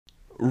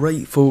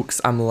Right,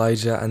 folks, I'm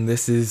Elijah, and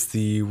this is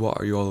the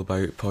What Are You All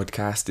About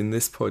podcast. In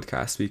this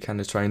podcast, we kind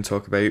of try and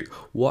talk about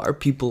what are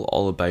people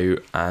all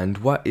about and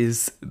what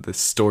is the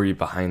story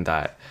behind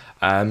that.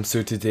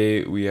 So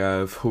today we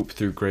have Hope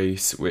Through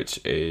Grace, which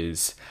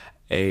is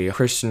a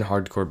Christian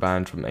hardcore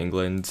band from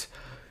England.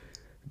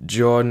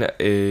 John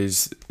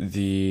is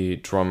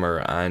the drummer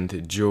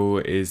and Joe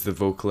is the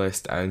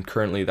vocalist, and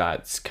currently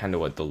that's kind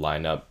of what the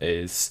lineup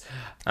is.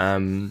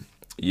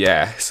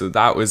 So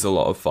that was a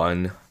lot of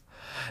fun.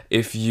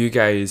 If you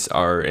guys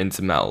are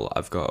into metal,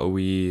 I've got a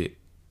wee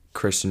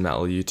Christian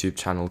metal YouTube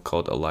channel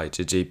called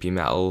Elijah JP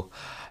Metal.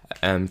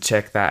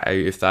 Check that out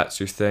if that's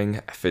your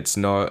thing. If it's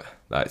not,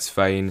 that's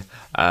fine.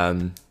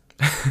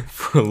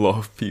 For a lot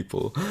of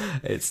people,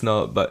 it's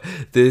not. But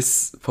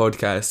this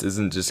podcast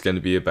isn't just going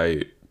to be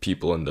about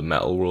people in the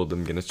metal world.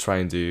 I'm going to try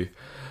and do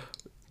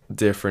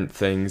different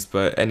things.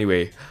 But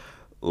anyway,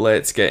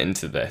 let's get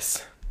into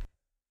this.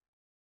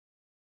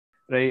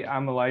 Right,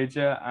 I'm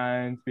Elijah,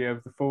 and we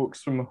have the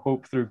folks from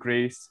Hope Through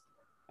Grace,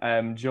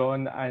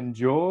 John and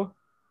Joe.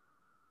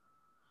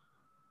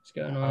 What's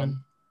going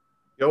on?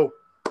 Yo.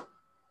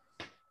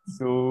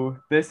 So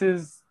this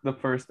is the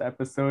first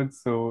episode,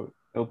 so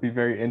it'll be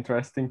very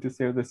interesting to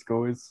see how this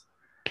goes.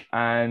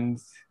 And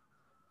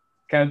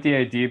kind of the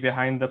idea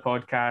behind the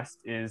podcast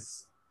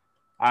is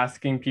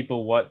asking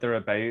people what they're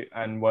about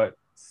and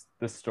what's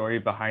the story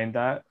behind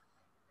that.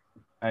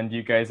 And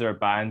you guys are a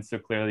band, so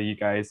clearly you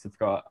guys have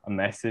got a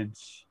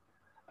message.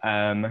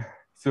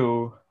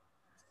 So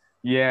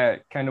yeah,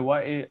 kind of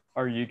what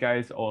are you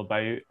guys all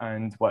about,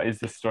 and what is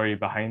the story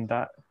behind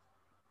that?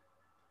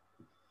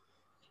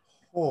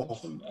 Oh.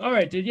 All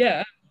right, dude.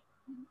 Yeah.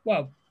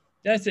 Well,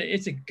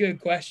 it's a good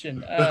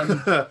question.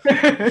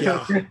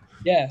 Yeah.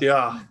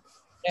 Yeah.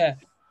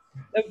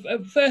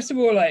 First of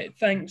all,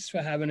 thanks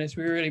for having us.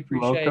 We really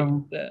appreciate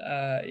Welcome.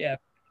 that.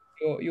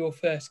 Your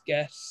first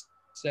guest.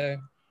 So,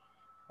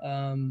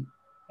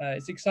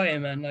 it's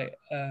exciting, man.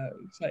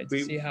 Excited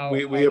to see how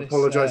we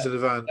apologize in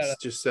advance.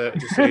 Just so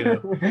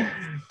you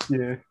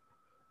know.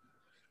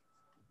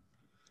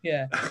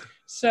 Yeah.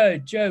 So,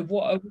 Joe,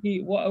 what are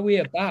we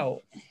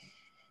about?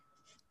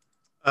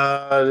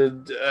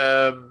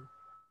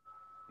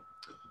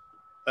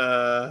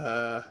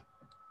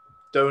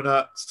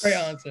 Donuts. Great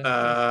answer.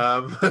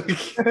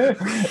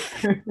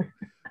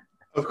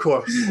 Of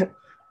course.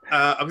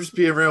 I'm just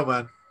being real,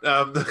 man.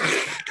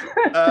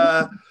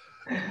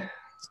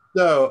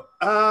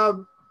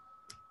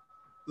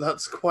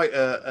 That's quite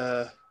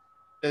a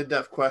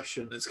in-depth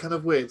question. It's kind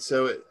of weird.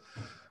 So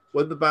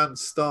when the band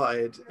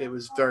started, it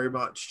was very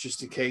much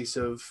just a case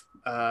of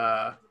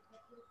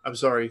I'm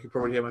sorry, you can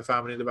probably hear my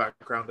family in the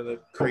background and a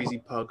crazy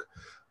pug.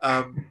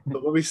 But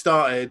when we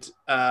started,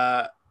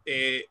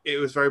 it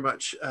was very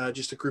much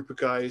just a group of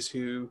guys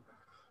who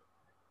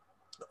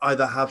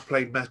either had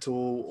played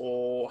metal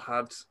or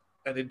had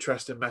an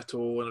interest in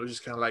metal, and it was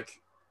just kind of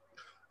like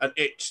an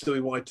itch that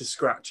we wanted to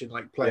scratch and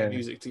like play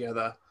music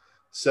together.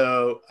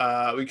 So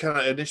we kind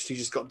of initially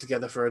just got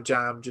together for a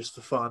jam just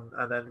for fun,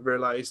 and then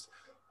realized,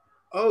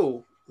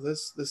 oh,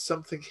 there's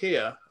something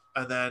here.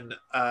 And then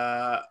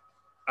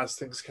as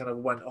things kind of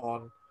went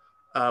on,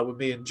 with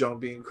me and John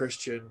being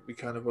Christian, we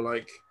kind of were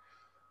like,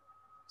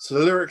 so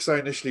the lyrics I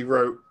initially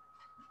wrote,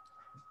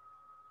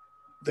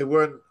 they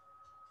weren't,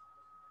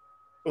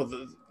 well,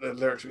 the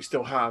lyrics we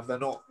still have, they're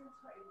not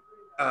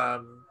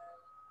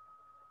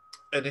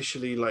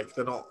initially like,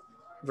 they're not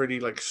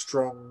really like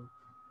strong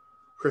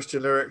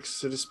Christian lyrics,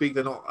 so to speak.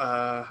 They're not,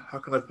 how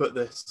can I put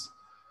this?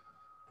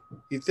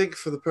 You'd think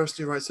for the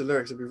person who writes the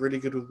lyrics, they'd be really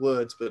good with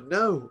words, but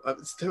no,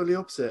 it's totally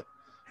opposite.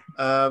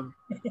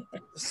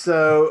 It's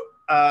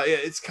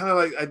kind of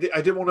like I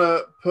didn't want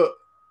to put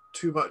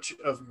too much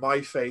of my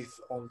faith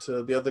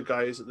onto the other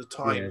guys at the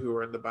time who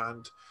were in the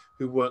band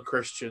who weren't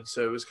Christian.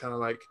 So it was kind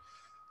of like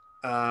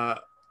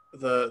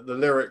the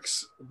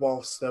lyrics,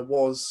 whilst there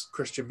was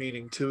Christian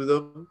meaning to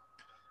them,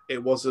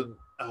 it wasn't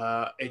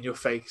in your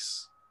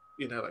face,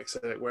 like say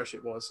like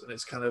worship was. And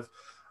it's kind of,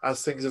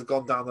 as things have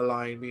gone down the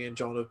line, me and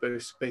John have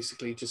both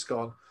basically just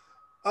gone,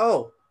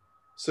 oh,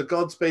 so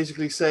God's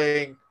basically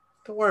saying,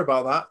 don't worry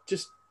about that,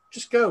 just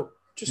go.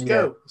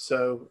 Go.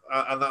 So,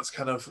 and that's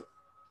kind of,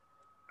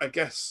 I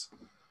guess,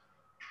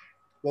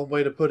 one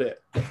way to put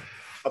it.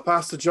 I'll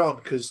pass to John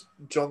because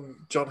John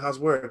has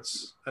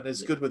words and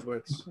is good with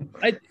words.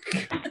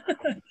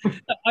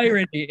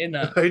 Irony in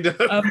that. I know.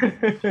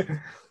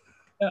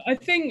 I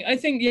think,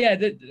 yeah,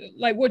 that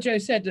like what Joe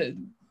said,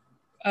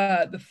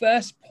 the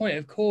first point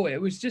of call, it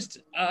was just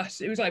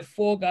us. It was like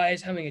four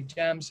guys having a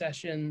jam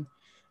session,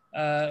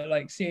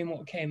 like seeing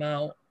what came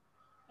out.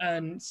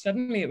 And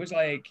suddenly it was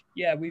like,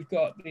 yeah, we've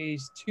got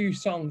these two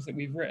songs that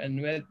we've written.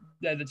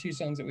 They're the two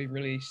songs that we've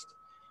released.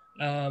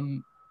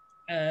 And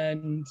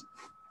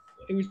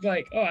it was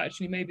like, oh,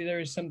 actually, maybe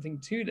there is something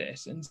to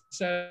this. And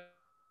so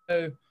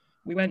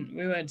we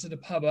went to the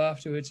pub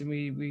afterwards, and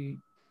we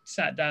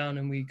sat down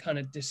and we kind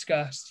of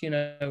discussed,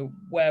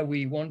 where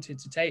we wanted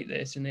to take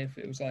this and if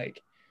it was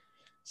like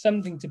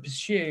something to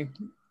pursue.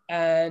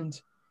 And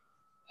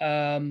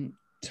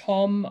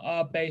Tom,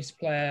 our bass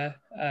player,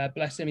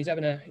 bless him, he's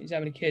having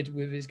a kid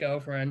with his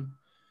girlfriend,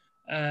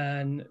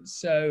 and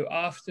so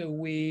after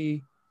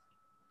we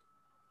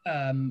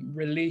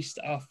released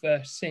our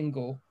first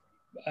single,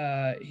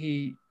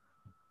 he.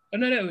 Oh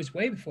no, it was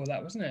way before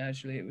that, wasn't it?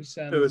 Actually, it was.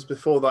 It was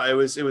before that. It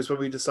was when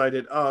we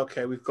decided, oh,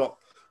 okay, we got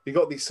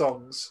these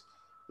songs,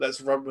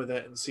 let's run with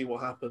it and see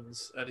what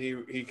happens. And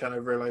he kind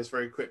of realized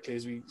very quickly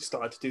as we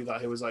started to do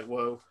that, he was like,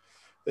 whoa,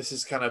 this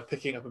is kind of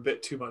picking up a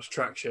bit too much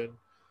traction.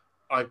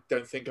 I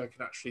don't think I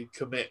can actually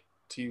commit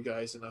to you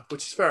guys enough,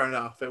 which is fair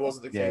enough. It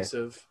wasn't the case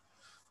of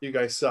you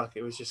guys suck.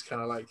 It was just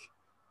kind of like,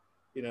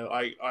 you know,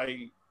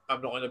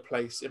 I'm not in a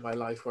place in my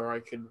life where I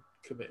can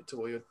commit to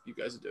what you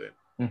guys are doing.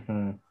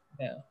 Mm-hmm.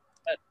 Yeah.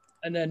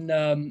 And then,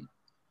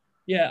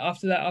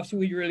 after that, after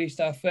we released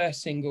our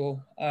first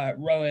single,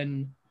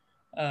 Rowan,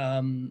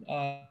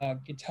 our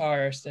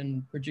guitarist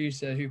and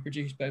producer who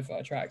produced both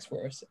our tracks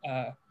for us,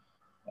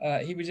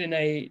 he was in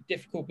a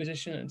difficult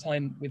position at the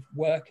time with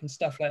work and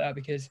stuff like that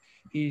because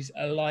he's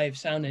a live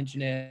sound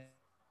engineer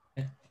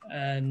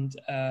and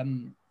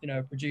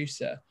a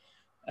producer,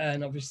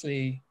 and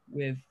obviously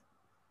with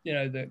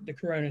the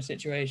corona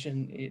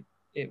situation,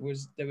 there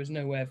was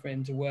nowhere for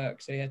him to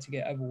work, so he had to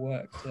get other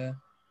work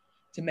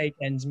to make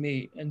ends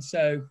meet. And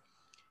so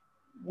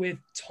with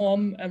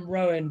Tom and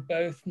Rowan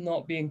both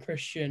not being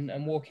Christian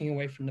and walking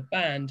away from the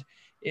band,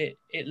 it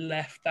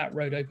left that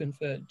road open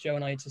for Joe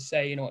and I to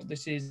say, you know what,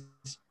 this is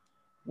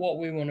what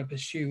we want to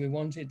pursue. We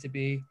want it to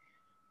be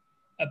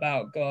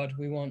about God.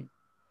 We want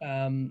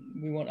our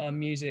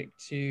music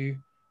to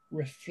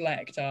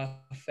reflect our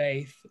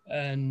faith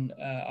and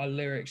our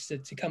lyrics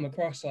to come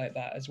across like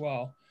that as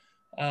well.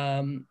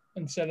 And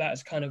so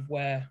that's kind of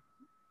where,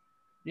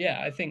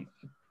 I think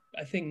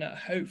that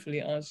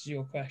hopefully answers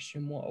your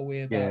question. What are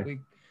we about? Yeah. We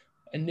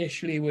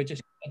initially were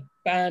just a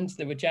band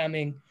that were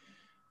jamming,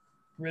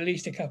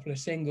 released a couple of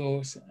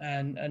singles,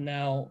 and are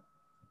now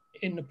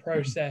in the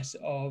process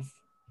of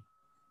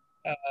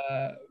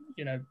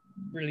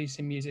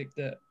releasing music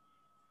that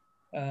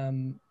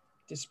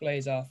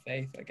displays our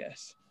faith, I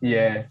guess.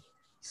 Yeah.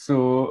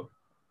 So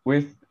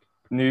with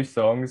new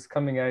songs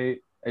coming out,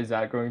 is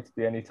that going to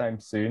be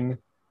anytime soon?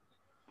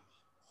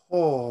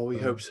 Oh, we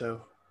hope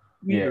so.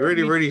 We We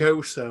really, really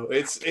hope so.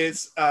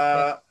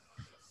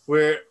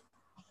 We're.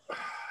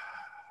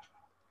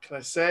 Can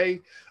I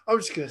say? I'm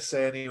just gonna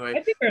say anyway.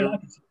 I think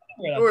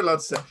we're allowed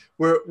to say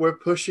we're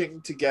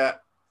pushing to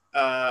get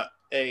a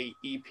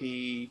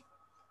EP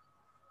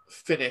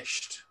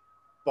finished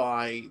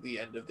by the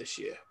end of this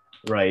year.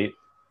 Right.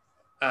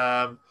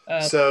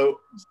 So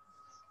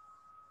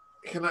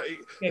can I?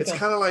 It's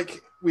kind of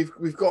like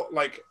we've got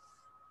like.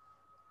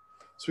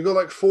 So we've got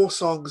like 4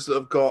 songs that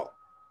have got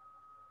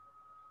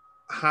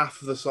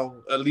half of the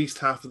song, at least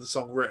half of the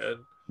song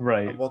written,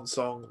 right, and 1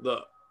 song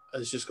that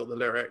has just got the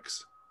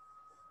lyrics.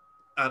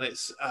 And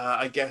it's,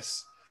 I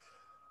guess,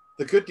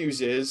 the good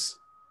news is,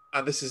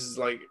 and this is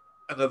like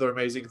another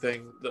amazing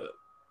thing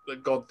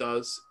that God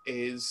does,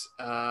 is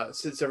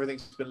since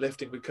everything's been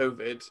lifting with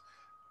COVID,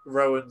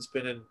 Rowan's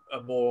been in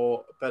a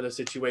better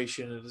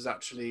situation and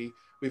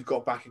we've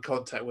got back in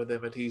contact with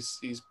him, and he's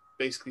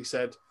basically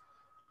said,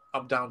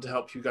 I'm down to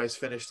help you guys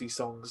finish these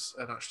songs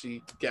and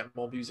actually get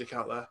more music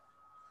out there.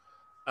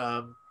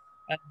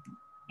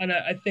 And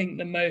I think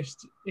the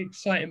most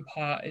exciting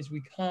part is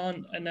we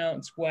can't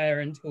announce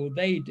where until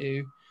they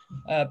do,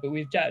 but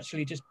we've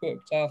actually just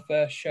booked our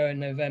first show in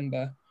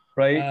November.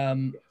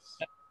 Right.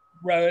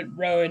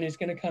 Rowan is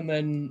going to come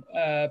and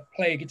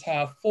play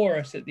guitar for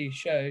us at these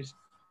shows.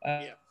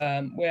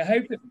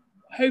 We're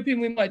hoping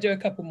we might do a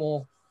couple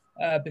more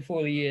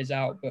before the year's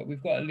out, but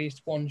we've got at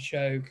least 1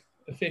 show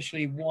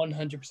officially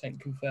 100%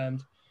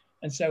 confirmed.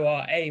 And so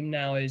our aim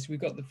now is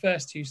we've got the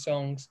first 2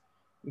 songs.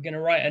 We're going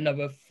to write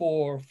another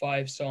 4 or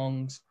 5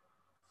 songs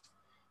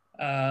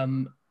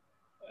and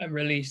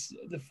release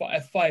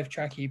a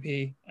 5-track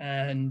EP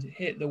and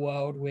hit the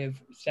world with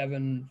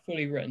 7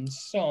 fully written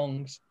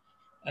songs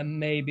and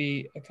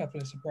maybe a couple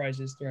of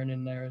surprises thrown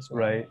in there as well.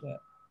 Right. But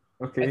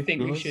okay. I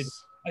think we should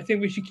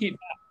keep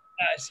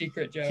that a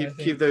secret, Joe.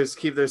 Keep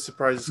those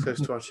surprises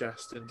close to our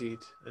chest. Indeed.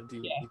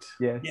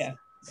 Yes. Yeah.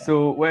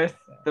 So with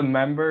the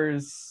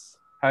members,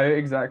 how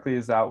exactly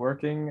is that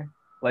working?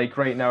 Like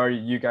right now, are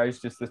you guys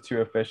just the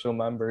 2 official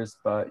members,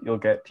 but you'll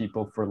get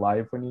people for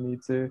live when you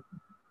need to,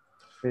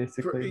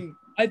 basically?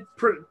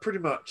 Pretty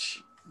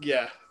much,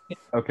 yeah.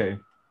 Okay.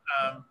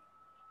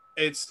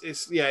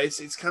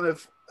 It's kind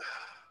of.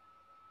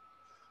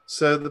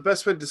 So the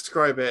best way to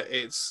describe it,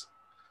 it's.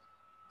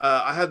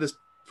 I had this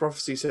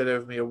prophecy said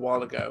over me a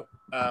while ago,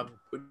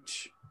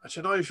 which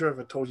actually I'm not even sure if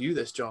I told you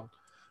this, John.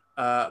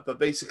 But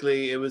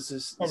basically, it was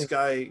this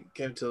guy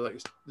came to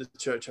like the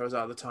church I was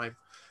at the time,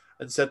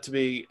 and said to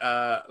me,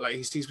 like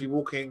he sees me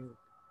walking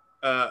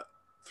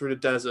through the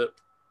desert,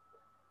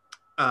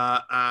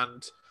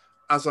 and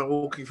as I'm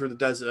walking through the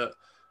desert,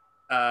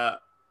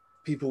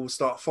 people will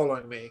start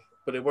following me,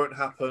 but it won't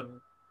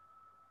happen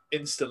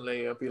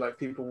instantly. It'll be like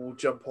people will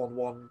jump on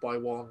one by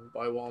one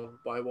by one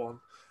by one,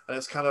 and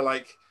it's kind of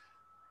like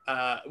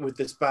with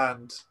this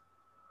band,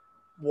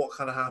 what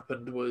kind of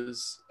happened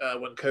was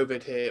when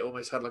COVID hit, it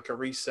almost had like a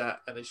reset,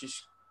 and it's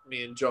just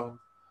me and John,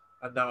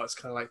 and now it's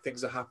kind of like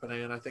things are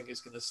happening, and I think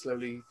it's going to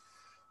slowly,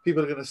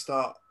 people are going to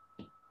start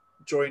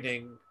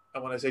joining,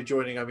 and when I say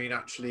joining, I mean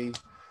actually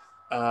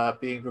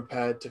being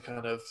prepared to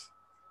kind of,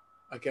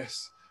 I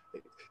guess,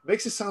 it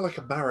makes it sound like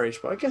a marriage,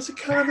 but I guess it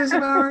kind of is a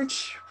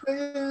marriage.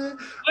 Isn't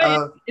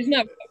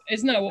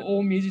that what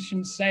all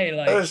musicians say?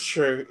 Like, that's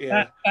true. Yeah.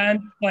 that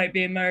band, like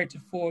being married to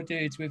four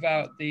dudes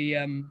without the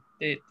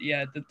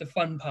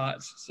fun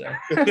parts. So,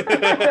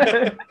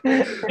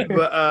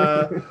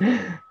 but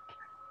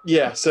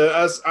yeah. So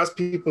as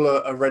people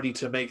are ready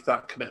to make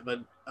that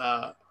commitment,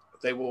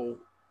 they will,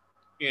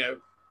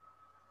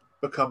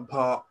 become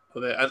part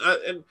of it,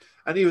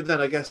 and even then,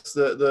 I guess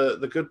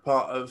the good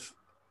part of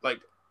like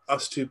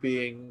us two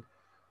being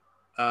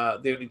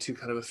the only two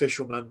kind of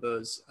official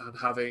members and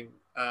having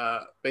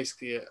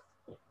basically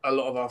a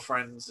lot of our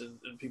friends and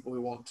people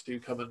who want to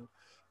come and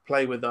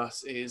play with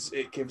us is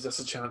it gives us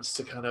a chance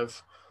to kind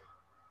of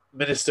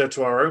minister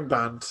to our own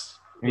band,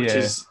 which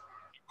is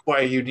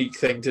quite a unique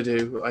thing to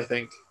do, I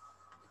think.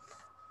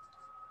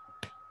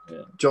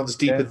 Yeah. John's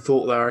deep in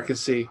thought there, I can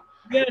see.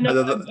 Yeah, no,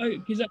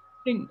 because I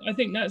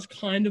think that's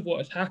kind of what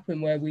has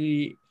happened, where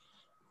we,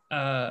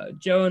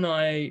 Joe and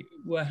I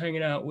were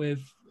hanging out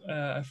with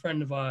a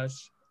friend of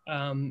ours,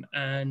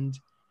 and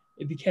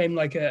it became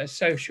like a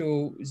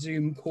social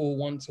Zoom call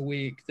once a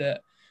week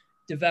that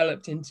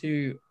developed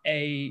into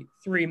a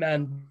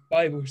 3-man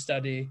Bible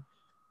study.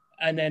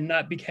 And then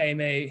that became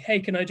a,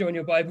 hey, can I join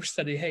your Bible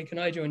study? Hey, can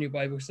I join your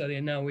Bible study?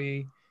 And now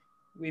we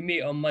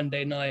meet on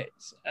Monday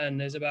nights, and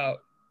there's about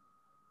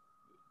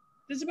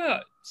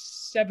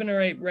 7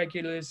 or 8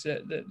 regulars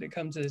that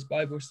come to this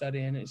Bible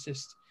study. And it's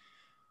just,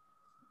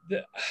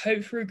 the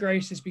Hope Through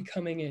Grace is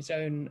becoming its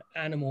own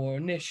animal.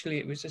 Initially,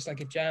 it was just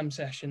like a jam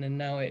session, and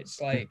now it's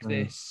like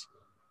this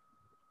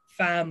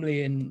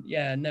family and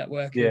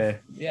network of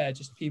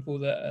just people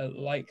that are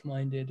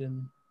like-minded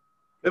and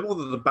a bit more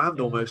than the band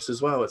almost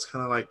as well. It's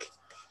kind of like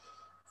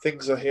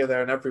things are here,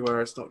 there, and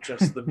everywhere. It's not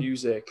just the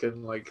music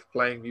and like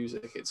playing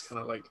music. It's kind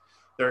of like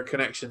there are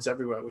connections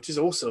everywhere, which is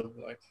awesome.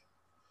 Like,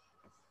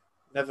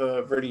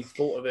 never really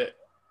thought of it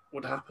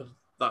would happen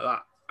like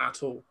that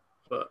at all.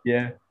 But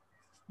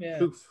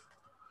poof.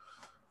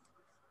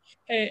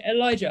 Hey,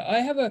 Elijah,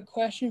 I have a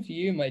question for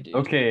you, my dude.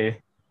 Okay.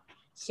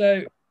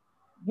 So,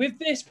 with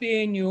this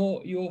being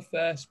your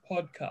first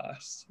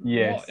podcast,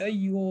 yes,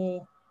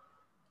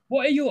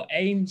 what are your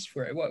aims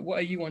for it? What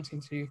are you wanting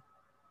to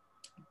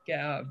get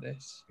out of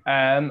this?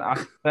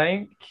 I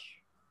think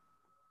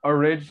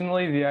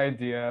originally the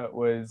idea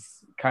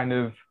was kind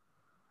of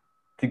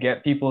to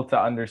get people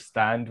to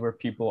understand where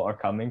people are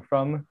coming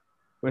from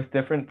with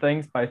different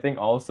things. But I think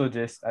also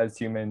just as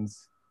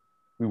humans,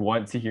 we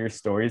want to hear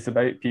stories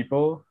about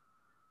people.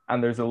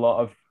 And there's a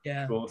lot of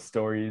cool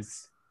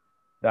stories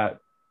that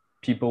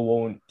people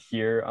won't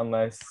hear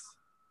unless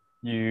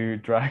you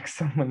drag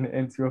someone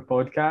into a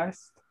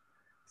podcast.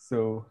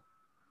 So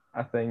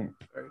I think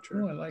very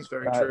true. Oh, it's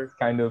very that's true.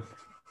 Kind of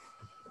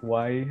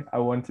why I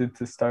wanted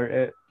to start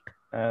it.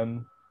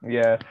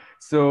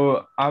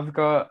 So I've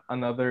got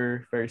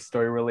another very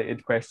story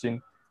related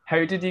question.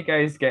 How did you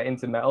guys get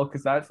into metal?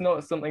 Because that's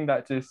not something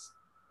that just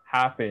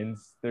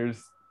happens.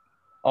 There's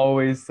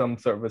always some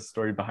sort of a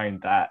story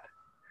behind that.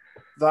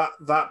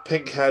 That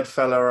pink haired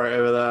fella right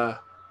over there.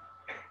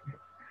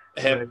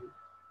 Him.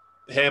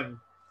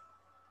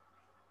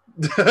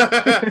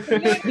 Okay.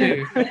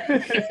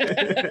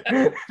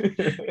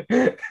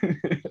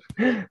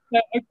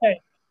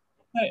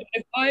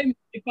 If I'm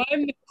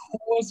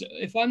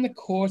the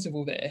cause of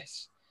all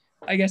this,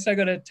 I guess I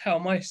gotta tell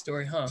my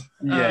story, huh?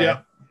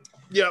 Yeah.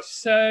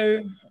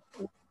 So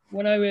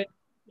when I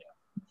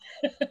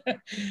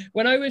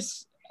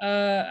was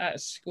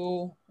at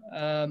school,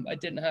 I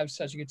didn't have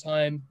such a good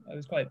time. I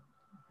was quite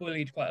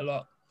bullied quite a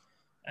lot,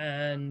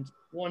 and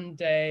one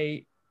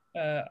day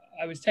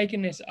I was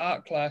taking this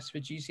art class for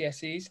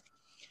GCSEs,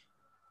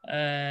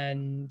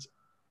 and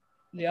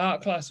the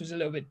art class was a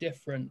little bit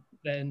different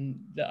than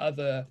the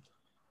other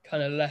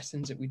kind of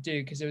lessons that we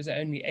do, because there was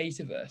only 8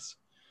 of us,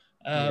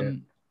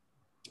 and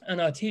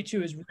our teacher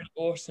was really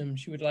awesome.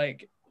 She would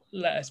like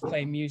let us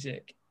play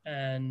music,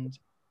 and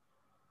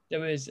there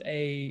was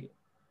a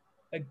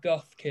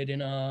goth kid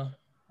in our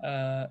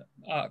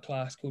art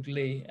class called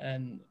Lee,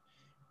 and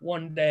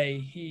one day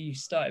he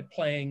started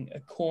playing a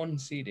Korn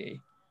CD,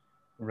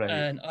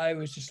 and I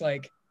was just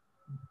like,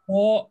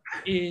 what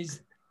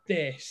is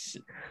this?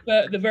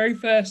 But the very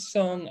first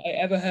song I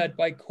ever heard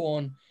by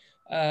Korn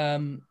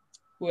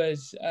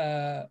was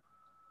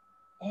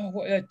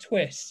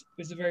Twist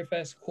was the very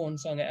first Korn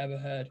song I ever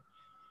heard.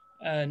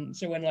 And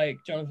so when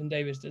like Jonathan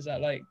Davis does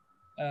that, like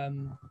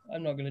I'm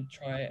not gonna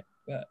try it,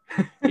 but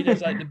he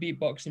does like the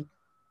beatboxing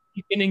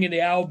beginning of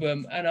the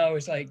album, and I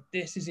was like,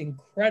 this is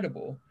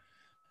incredible.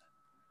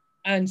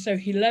 And so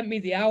he lent me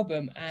the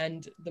album,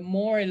 and the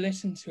more I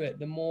listened to it,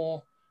 the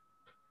more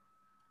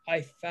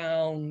I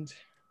found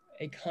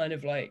a kind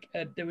of like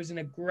there was an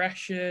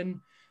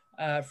aggression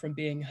from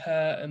being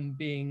hurt and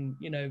being,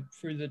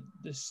 through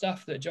the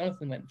stuff that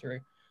Jonathan went through.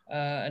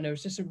 And there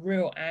was just a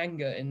real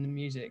anger in the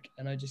music,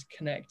 and I just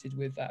connected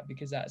with that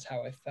because that's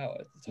how I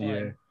felt at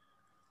the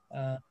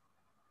time.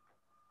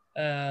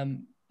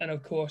 And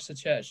of course, the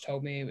church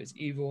told me it was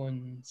evil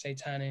and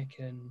satanic,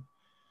 and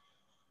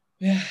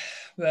yeah,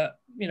 but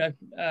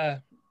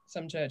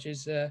some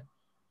churches,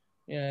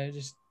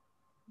 just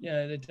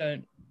they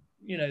don't,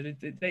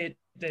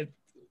 they're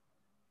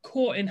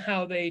caught in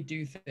how they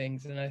do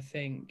things, and I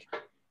think,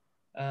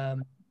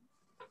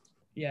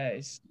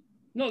 it's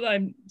not that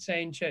I'm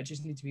saying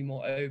churches need to be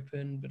more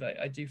open, but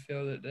I do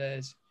feel that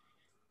there's,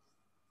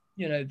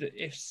 that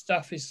if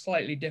stuff is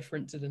slightly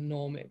different to the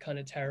norm, it kind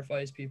of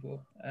terrifies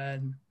people.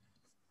 And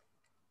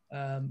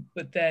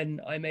but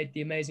then I made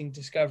the amazing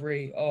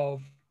discovery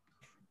of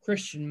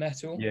Christian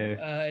metal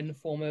in the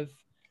form of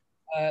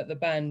the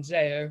band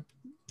Zao,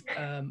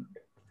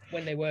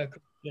 when they were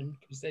Christian,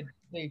 because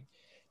they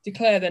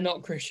declare they're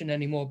not Christian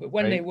anymore, but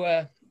when they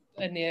were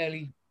in the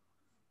early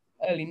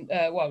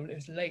it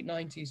was the late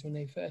 90s when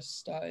they first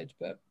started.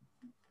 But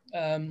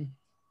so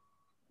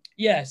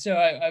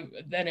I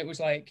then it was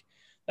like,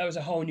 that was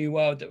a whole new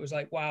world that was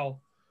like, wow,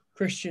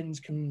 Christians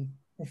can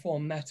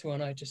perform metal.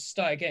 And I just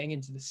started getting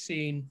into the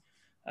scene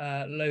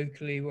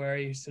locally where I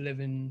used to live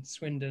in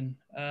Swindon,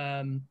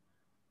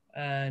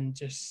 and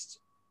just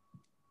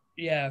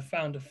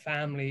found a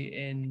family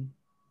in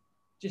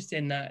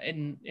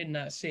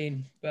that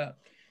scene. But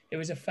it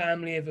was a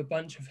family of a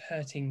bunch of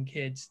hurting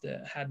kids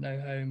that had no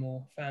home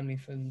or family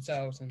for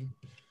themselves. And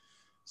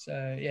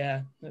so,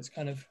 that's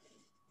kind of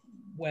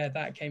where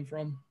that came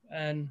from.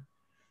 And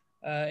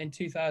in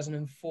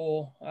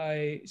 2004,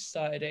 I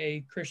started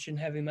a Christian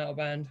heavy metal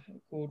band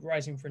called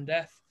Rising from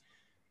Death.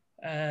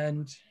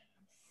 And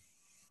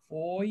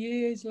 4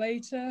 years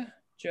later,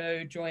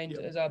 Joe joined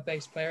as our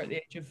bass player at the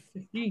age of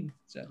 15.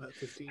 So about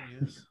 15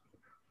 years.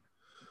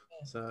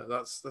 So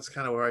that's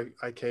kind of where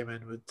I came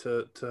in with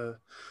to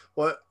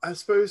well, I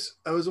suppose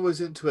I was always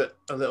into it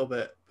a little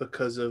bit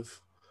because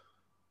of,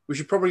 we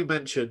should probably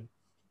mention,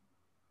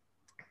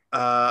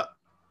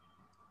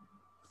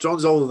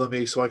 John's older than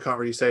me, so I can't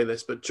really say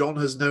this, but John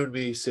has known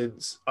me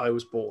since I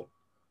was born.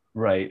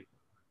 Right.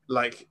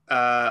 Like,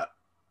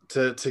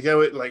 to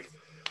go it, like,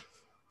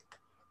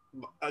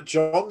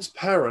 John's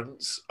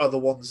parents are the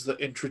ones that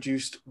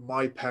introduced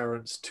my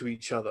parents to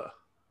each other.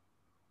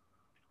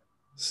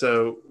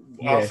 So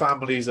our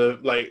families are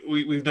like,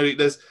 we've known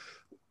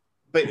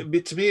but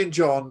to me and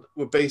John,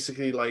 we're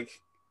basically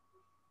like,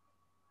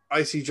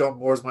 I see John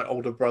more as my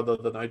older brother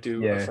than I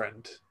do a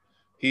friend.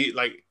 He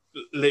like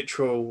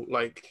literal,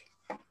 like,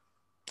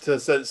 to the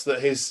sense that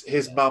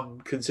his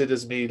mum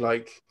considers me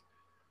like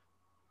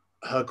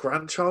her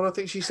grandchild, I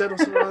think she said, or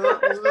something like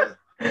that, wasn't it?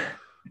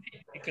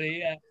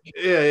 Basically,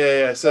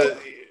 Yeah. So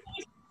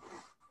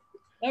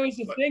that was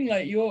the thing.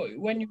 Like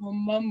when your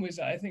mum was,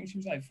 I think she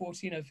was like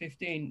 14 or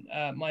 15.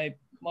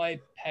 My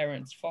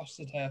parents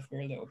fostered her for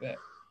a little bit,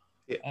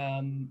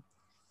 and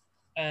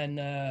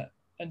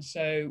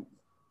so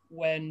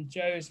when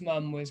Joe's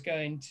mum was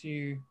going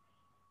to,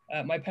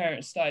 my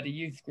parents started a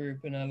youth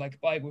group and a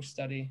Bible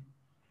study,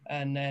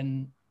 and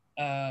then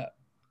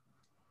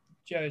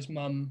Joe's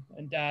mum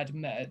and dad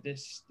met at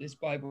this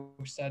Bible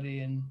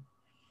study, and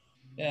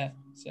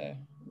so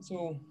it's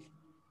all.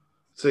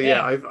 So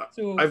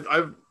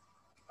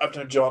I've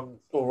known John,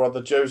 or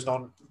rather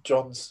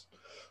John's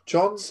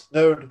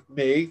known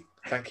me,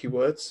 thank you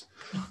words,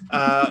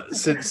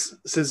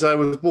 since I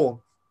was born.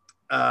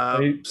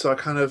 So I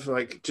kind of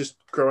like, just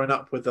growing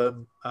up with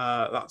them,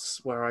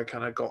 that's where I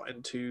kind of got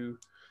into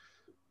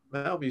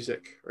metal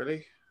music,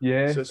 really.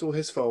 Yeah. So it's all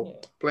his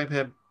fault. Blame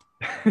him.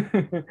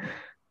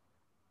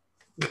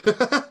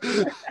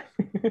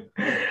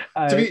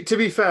 To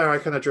be fair, I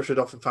kind of drifted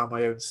off and found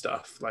my own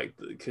stuff, like,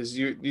 because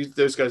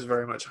those guys are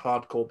very much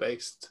hardcore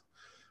based,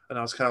 and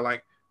I was kind of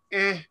like,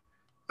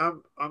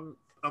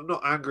 I'm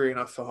not angry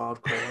enough for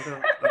hardcore.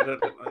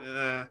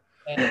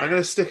 I'm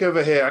gonna stick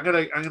over here. I'm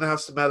gonna have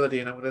some melody,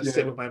 and I'm gonna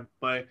stick with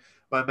my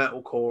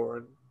metalcore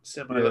and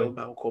sit in my little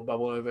metalcore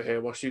bubble over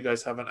here, whilst you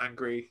guys have an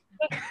angry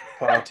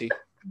party.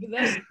 But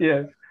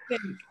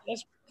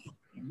that's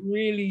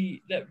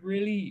really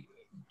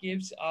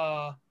gives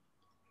our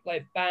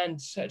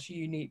band such a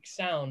unique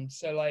sound.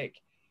 So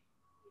like,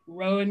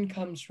 Rowan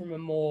comes from a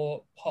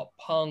more pop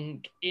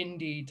punk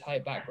indie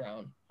type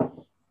background.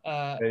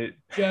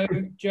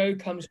 Joe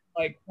comes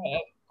from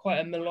quite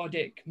a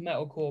melodic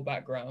metalcore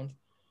background,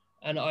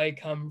 and I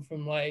come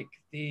from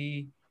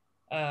the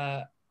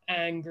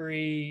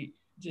angry,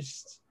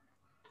 just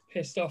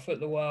pissed off at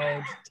the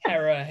world,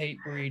 terror, hate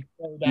breed,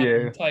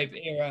 type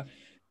era.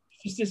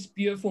 Just this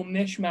beautiful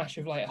mishmash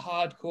of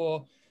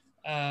hardcore,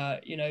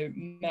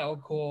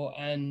 metalcore,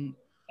 and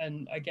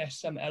I guess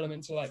some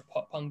elements of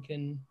pop punk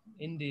and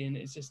indie, and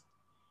it's just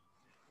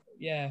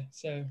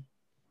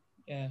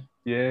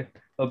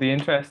it'll be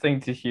interesting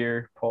to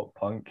hear pop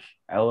punk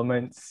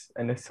elements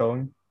in a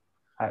song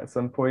at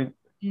some point,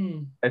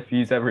 if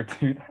you ever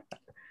do that.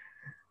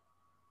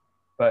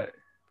 But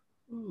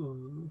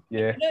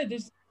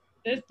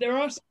there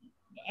are some,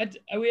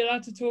 are we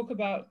allowed to talk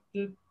about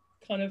the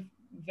kind of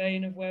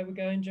vein of where we're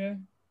going, Joe?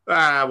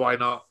 Why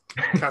not?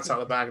 Cat's out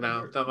of the bag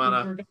now. Don't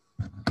matter.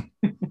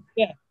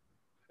 Yeah.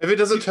 If it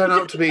doesn't turn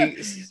out to be,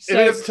 if So-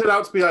 it doesn't turn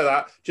out to be like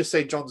that, just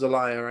say John's a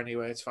liar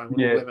anyway. It's fine. We'll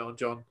Yeah. blame it on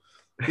John.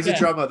 He's Yeah. a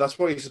drummer. That's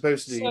what he's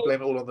supposed to do. You So-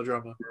 blame it all on the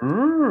drummer.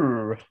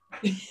 Ooh.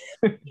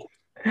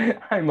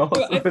 I'm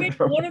also So I a think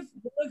drummer. one of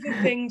the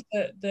things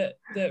that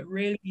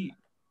really.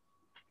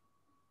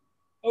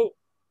 Oh,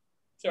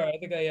 sorry. I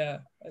think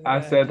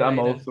I said I'm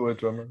delayed also a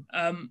drummer.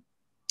 it.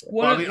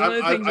 Well, I One mean, of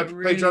the things I that play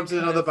really drums in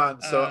kind another of,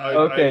 band, so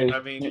Okay,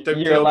 I mean, don't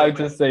you're kill allowed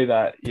me. to say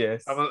that.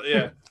 Yes.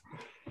 Yeah.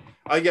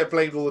 I get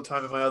blamed all the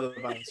time in my other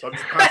band, so I'm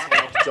just passing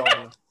it on to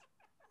John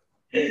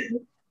now.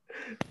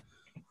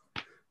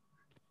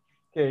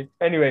 Okay.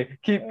 Anyway,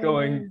 keep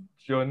going,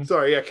 John.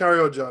 Sorry, yeah,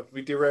 carry on, John.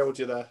 We derailed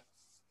you there.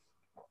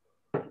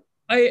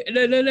 No.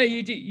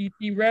 You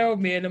derailed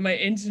me, and then my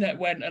internet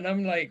went, and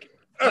I'm like,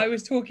 I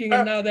was talking,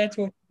 and now they're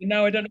talking, and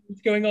now I don't know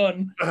what's going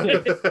on.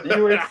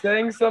 You were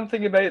saying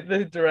something about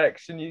the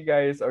direction you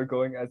guys are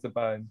going as a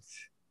band.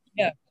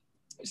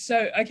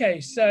 So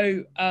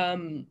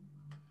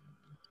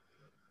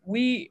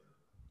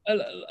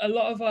a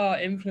lot of our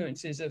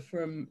influences are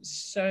from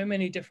so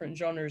many different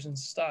genres and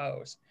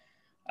styles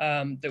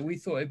that we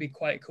thought it'd be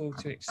quite cool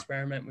to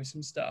experiment with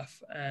some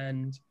stuff.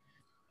 And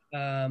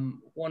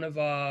one of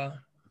our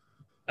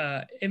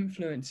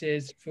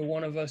influences for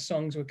one of our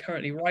songs we're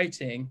currently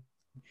writing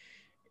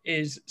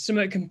is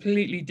something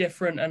completely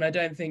different. And I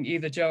don't think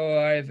either Joe or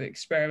I have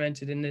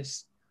experimented in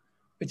this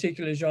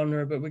particular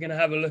genre, but we're going to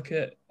have a look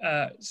at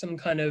some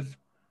kind of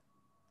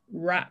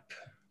rap,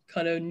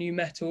 kind of new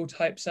metal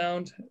type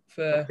sound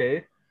for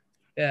Okay.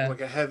 yeah.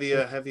 Like a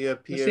heavier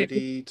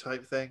POD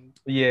type thing.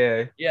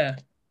 Yeah, Yeah.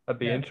 that'd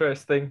be Yeah.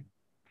 interesting.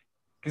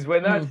 Because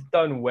when that's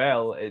done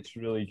well, it's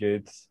really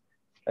good.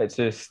 It's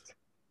just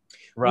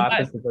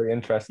rap is a very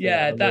interesting.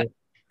 Yeah, animal.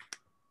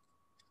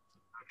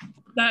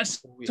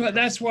 that's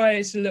why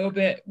it's a little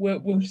bit.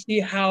 We'll see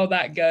how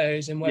that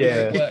goes and whether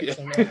it Yeah. works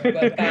or not.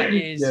 But that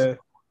is Yeah.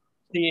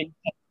 the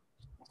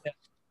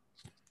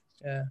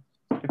yeah.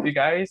 If you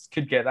guys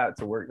could get that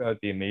to work, that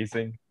would be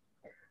amazing.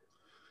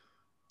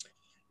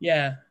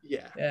 Yeah.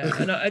 Yeah.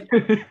 And I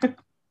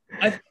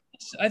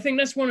think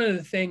that's one of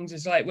the things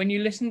is like when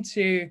you listen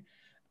to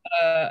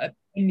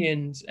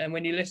Opinions and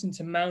when you listen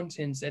to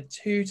Mountains, they're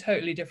two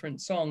totally different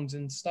songs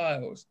and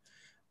styles.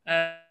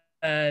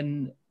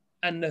 And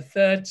the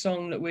third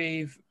song that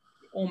we've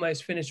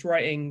almost finished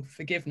writing,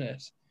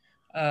 Forgiveness,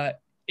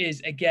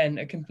 is again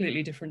a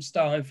completely different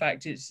style. In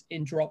fact, it's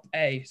in drop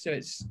A, so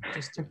it's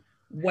just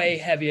way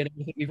heavier than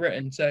anything we've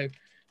written. So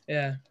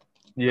yeah.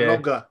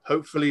 Longer,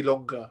 hopefully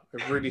longer.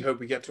 I really hope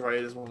we get to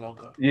write this one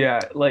longer.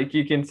 Yeah, like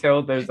you can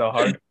tell there's a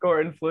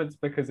hardcore influence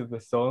because of the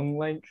song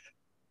length.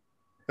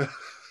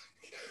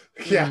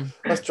 Yeah,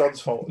 that's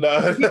John's fault.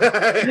 No.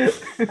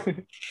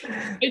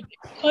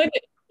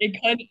 It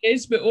kind of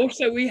is, but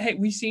also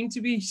we seem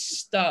to be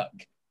stuck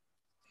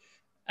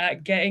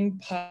at getting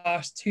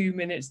past 2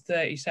 minutes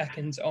 30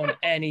 seconds on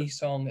any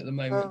song at the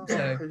moment.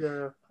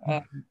 So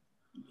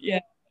yeah,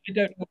 I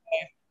don't know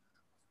why.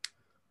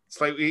 It's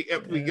like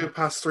we go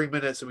past 3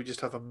 minutes and we just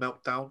have a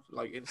meltdown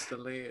like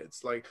instantly.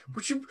 It's like,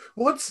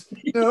 what?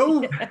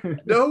 No,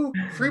 no,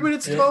 3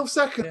 minutes 12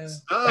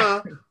 seconds.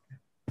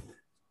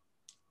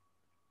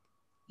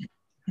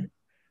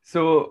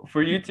 So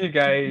for you two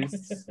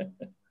guys,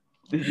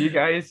 did you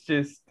guys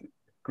just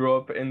grow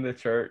up in the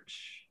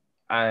church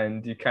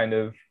and you kind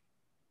of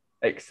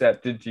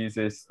accepted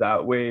Jesus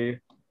that way,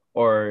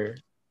 or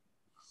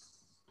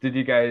did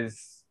you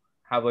guys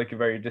have like a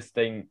very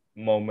distinct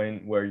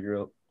moment where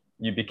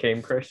you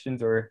became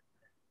Christians, or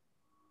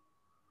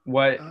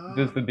what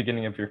does the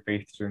beginning of your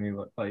faith journey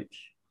look like?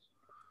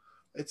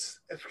 It's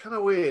kind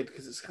of weird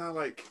because it's kind of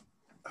like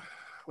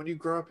when you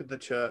grow up in the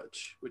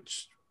church,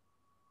 which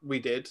we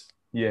did.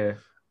 Yeah.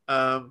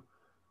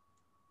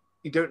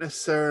 You don't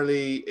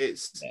necessarily.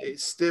 It's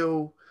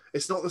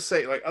not the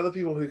same. Like other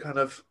people who kind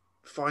of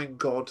find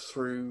God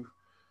through,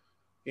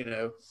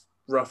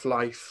 rough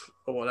life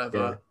or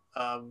whatever.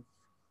 Yeah.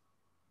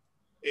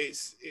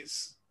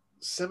 It's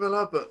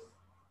similar, but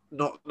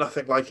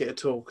nothing like it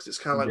at all. Because it's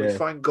kind of like we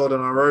find God in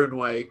our own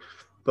way,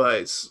 but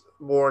it's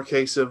more a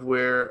case of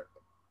we're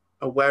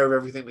aware of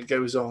everything that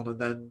goes on, and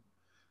then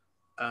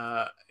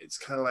it's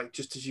kind of like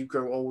just as you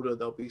grow older,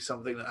 there'll be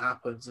something that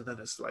happens, and then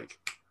it's like,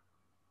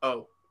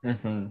 oh.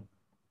 Mm-hmm.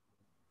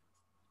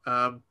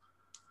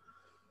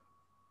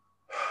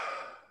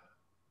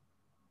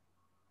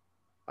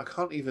 I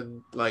can't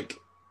even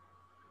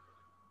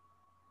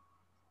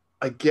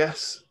I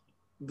guess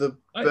the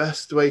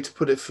best way to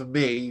put it for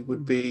me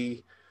would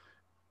be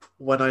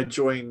when I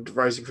joined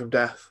Rising from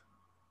Death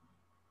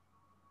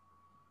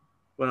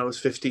when I was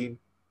 15.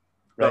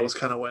 Right. That was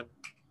kind of when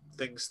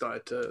things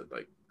started to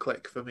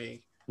click for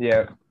me.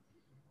 Yeah.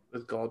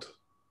 With God.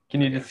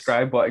 Can you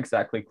describe what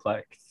exactly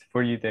clicked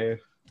for you,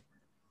 Dave?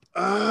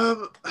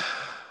 I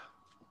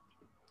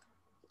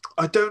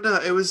don't know.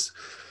 It was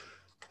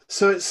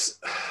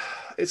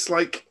it's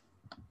like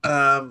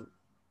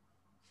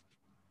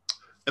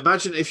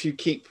imagine if you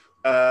keep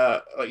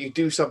you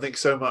do something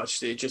so much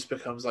that it just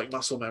becomes like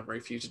muscle memory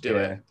for you to do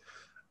it.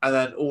 and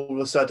then all of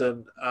a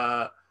sudden,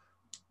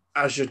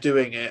 as you're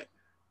doing it,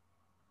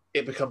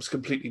 it becomes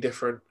completely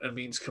different and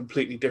means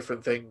completely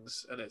different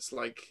things, and it's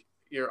like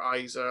your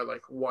eyes are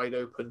like wide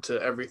open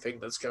to everything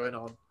that's going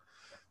on.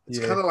 It's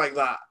kind of like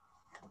that,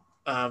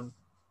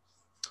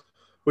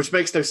 which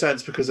makes no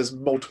sense because there's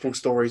multiple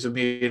stories of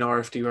me in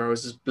RFD where I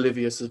was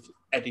oblivious of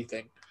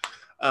anything.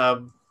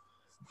 But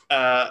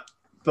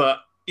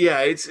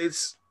yeah, it's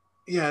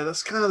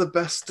that's kind of the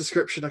best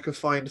description I could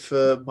find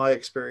for my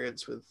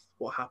experience with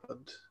what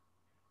happened.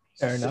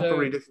 Fair enough.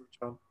 Probably different,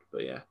 John,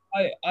 but yeah.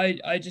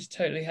 I just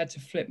totally had to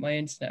flip my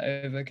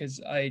internet over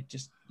because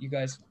you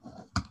guys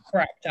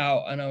cracked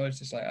out, and I was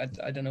just like,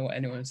 I don't know what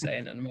anyone's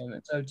saying at the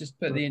moment. So I just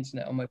put the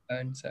internet on my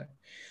phone. So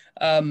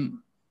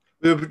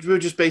we were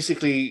just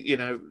basically,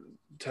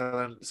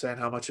 saying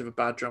how much of a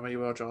bad drummer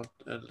you are, John,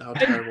 and how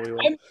terrible you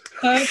are.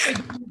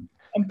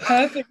 I'm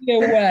perfectly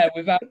aware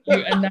without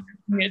you announcing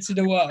it to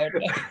the world.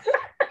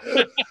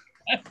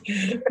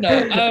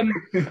 No,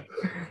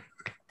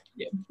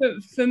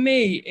 but for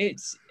me,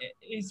 it's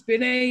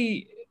been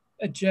a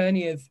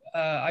journey of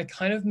I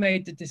kind of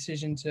made the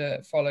decision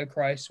to follow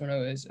Christ when I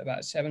was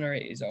about 7 or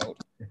 8 years old,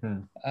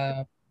 and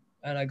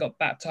I got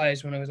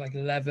baptized when I was like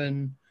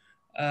 11,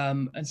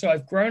 and so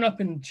I've grown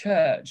up in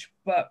church,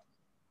 but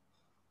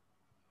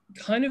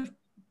kind of,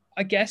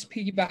 I guess,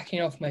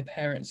 piggybacking off my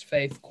parents'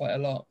 faith quite a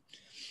lot.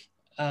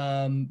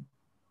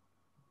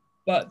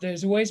 But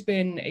there's always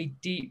been a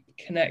deep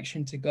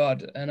connection to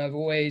God, and I've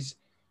always,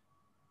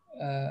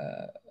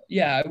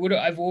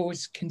 I've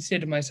always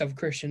considered myself a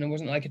Christian. There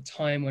wasn't like a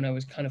time when I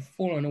was kind of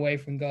falling away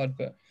from God,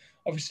 but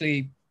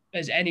obviously,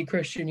 as any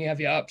Christian, you have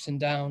your ups and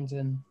downs.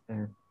 And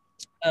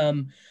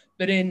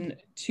but in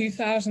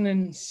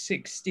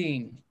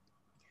 2016,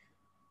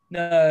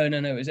 no,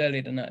 it was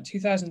earlier than that.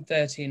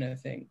 2013, I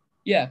think.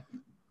 Yeah,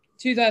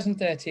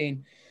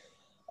 2013.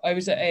 I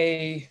was at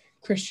a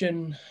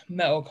Christian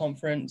metal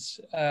conference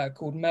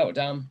called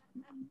Meltdown,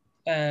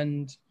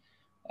 and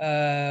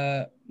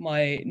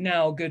my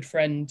now good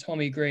friend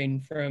Tommy Green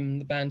from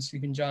the band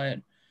Sleeping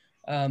Giant,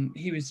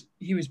 he was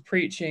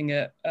preaching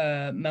at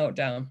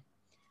Meltdown,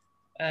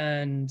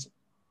 and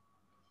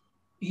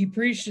he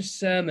preached a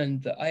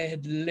sermon that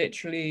I've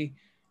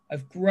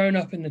grown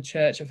up in the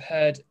church, I've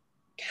heard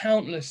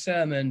countless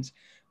sermons,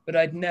 but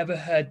I'd never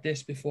heard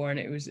this before, and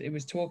it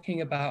was talking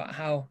about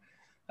how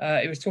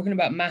it was talking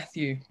about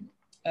Matthew,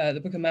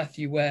 the book of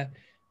Matthew, where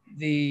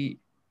the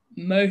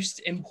most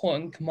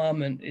important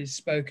commandment is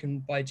spoken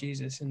by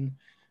Jesus. And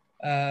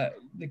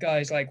the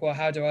guy's like, well,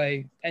 how do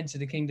I enter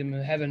the kingdom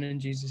of heaven?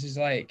 And Jesus is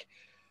like,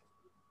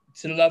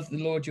 to love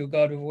the Lord your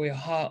God with all your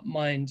heart,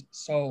 mind,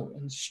 soul,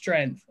 and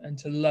strength, and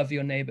to love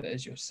your neighbor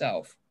as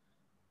yourself.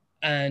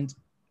 And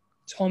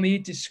Tommy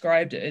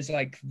described it as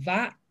like,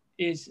 that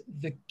is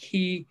the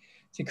key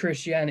to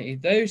Christianity.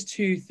 Those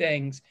two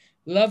things,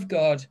 love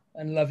God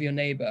and love your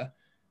neighbor.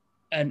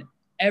 And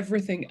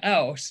everything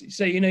else,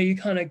 so you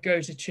kind of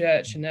go to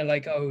church and they're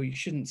like, oh, you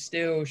shouldn't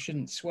steal,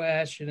 shouldn't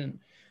swear, shouldn't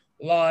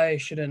lie,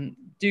 shouldn't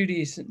do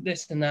this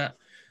and that.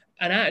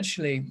 And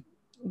actually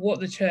what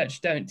the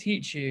church don't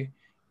teach you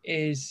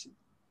is,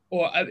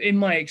 or in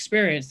my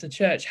experience, the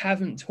church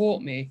haven't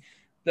taught me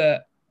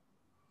that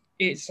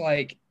it's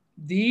like,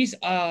 these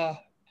are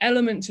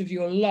elements of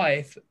your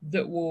life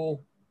that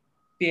will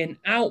be an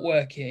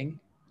outworking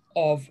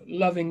of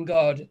loving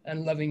God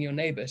and loving your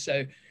neighbor.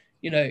 So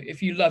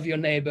if you love your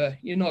neighbor,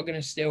 you're not going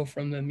to steal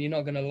from them. You're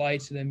not going to lie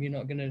to them. You're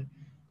not going to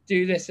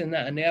do this and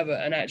that and the other.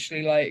 And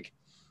actually, like,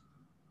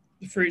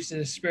 the fruits of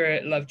the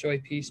Spirit, love,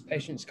 joy, peace,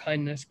 patience,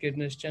 kindness,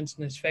 goodness,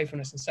 gentleness,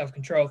 faithfulness, and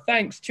self-control.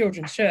 Thanks,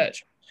 Children's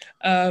Church.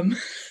 The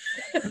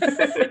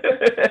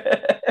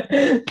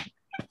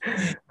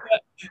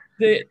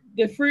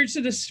fruits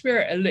of the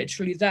Spirit are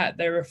literally that.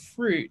 They're a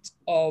fruit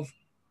of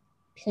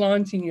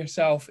planting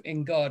yourself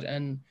in God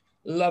and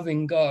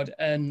loving God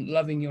and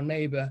loving your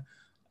neighbor.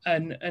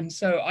 And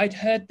so I'd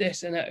heard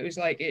this, and it was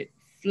like, it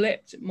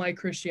flipped my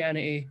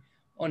Christianity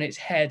on its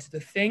head. The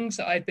things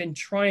that I'd been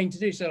trying to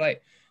do. So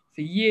like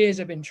for years,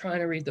 I've been trying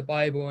to read the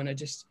Bible, and I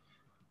just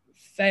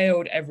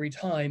failed every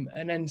time.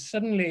 And then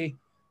suddenly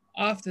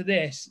after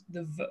this,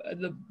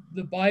 the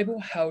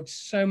Bible held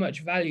so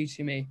much value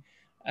to me.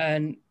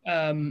 And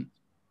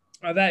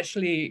I've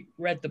actually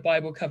read the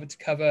Bible cover to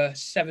cover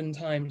 7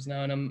 times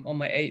now, and I'm on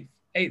my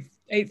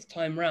eighth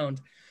time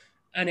round.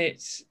 And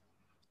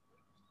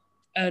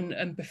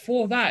and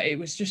before that, it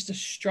was just a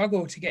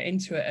struggle to get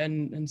into it.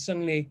 And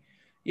suddenly,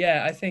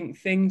 I think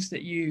things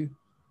that you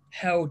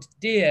held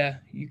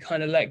dear, you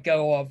kind of let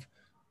go of,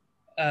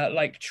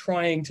 like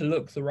trying to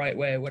look the right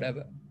way or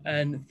whatever.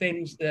 And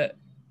things that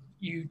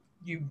you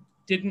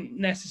didn't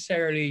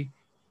necessarily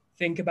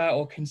think about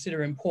or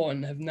consider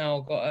important have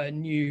now got a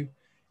new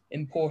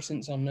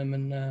importance on them.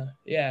 And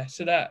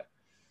so that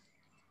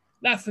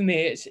for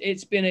me,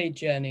 it's been a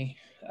journey.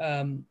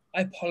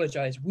 I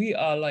apologize. We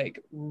are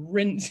like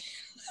rinsing.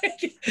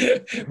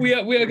 we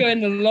are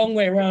going the long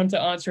way around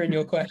to answering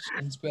your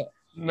questions, but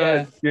no,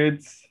 it's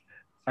good.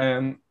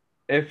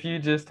 If you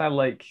just had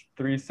like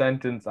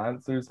 3-sentence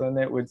answers on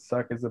it, would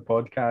suck as a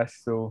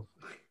podcast. So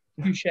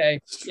Touche.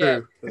 It's Yeah.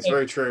 true. That's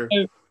very true.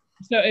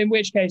 So in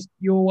which case,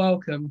 you're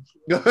welcome.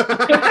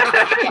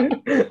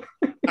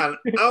 And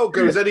out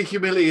goes any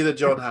humility that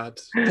John had.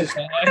 Just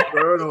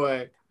thrown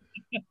away.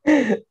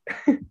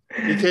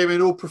 He came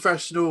in all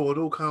professional and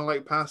all kind of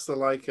like pastor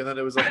like, and then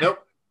it was like, nope.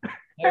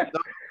 No,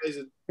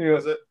 amazing. Yeah.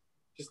 Was it?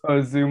 Just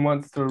Zoom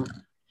wants to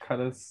cut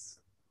us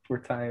for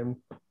time.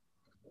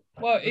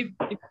 Well, if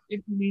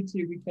we need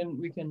to,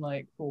 we can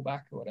like fall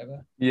back or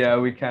whatever. Yeah,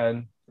 we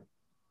can.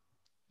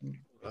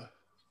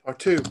 part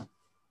 2.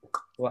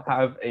 We'll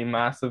have a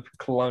massive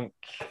clunk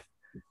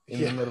in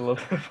Yeah. the middle of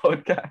the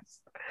podcast.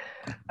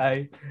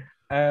 I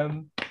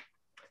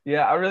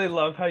really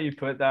love how you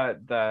put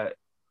that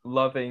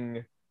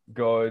loving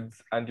God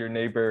and your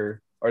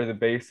neighbor are the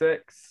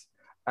basics,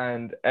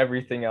 and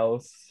everything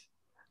else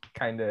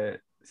kind of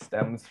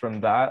stems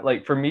from that.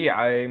 Like for me,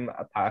 I'm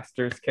a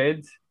pastor's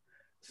kid,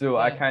 so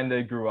I Yeah. kind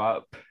of grew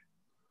up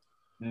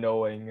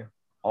knowing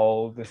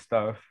all the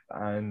stuff,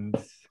 and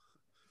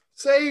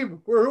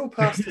Same. We're all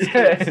pastors.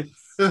 kids.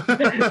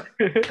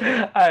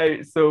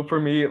 So for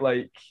me,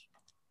 like,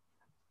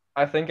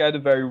 I think I had a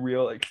very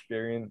real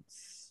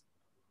experience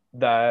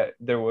that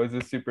there was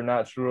a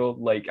supernatural.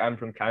 Like, I'm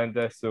from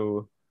Canada,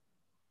 so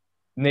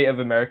Native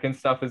American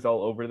stuff is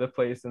all over the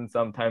place, and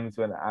sometimes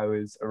when I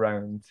was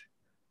around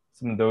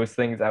some of those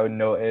things, I would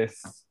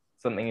notice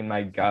something in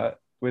my gut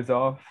was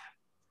off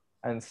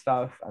and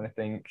stuff. And I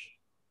think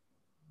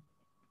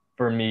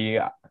for me,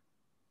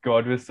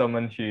 God was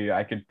someone who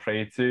I could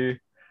pray to,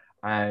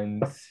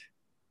 and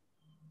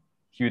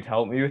he would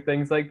help me with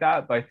things like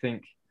that. But I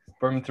think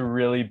for him to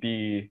really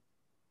be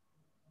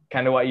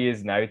kind of what he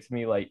is now to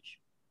me, like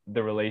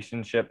the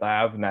relationship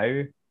I have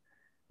now,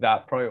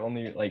 that probably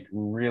only like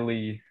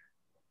really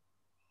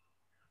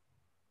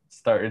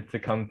started to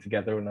come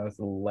together when I was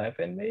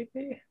 11,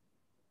 maybe.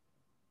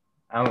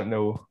 I don't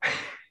know.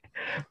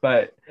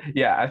 But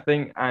yeah, I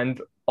think,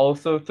 and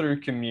also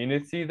through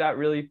community that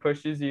really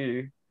pushes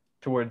you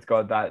towards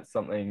God, that's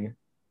something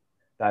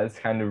that has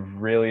kind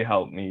of really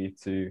helped me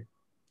to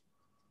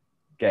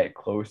get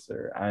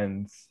closer.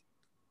 And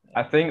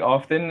I think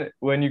often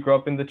when you grow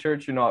up in the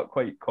church, you're not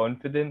quite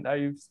confident that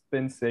you've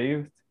been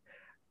saved.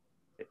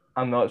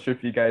 I'm not sure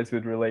if you guys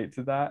would relate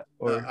to that.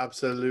 Or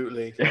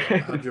Absolutely.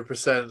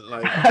 100%.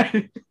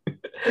 Like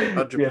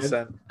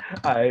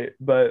 100%.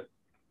 But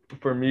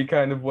for me,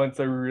 kind of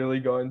once I really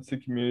got into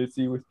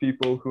community with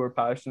people who are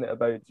passionate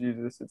about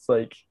Jesus, it's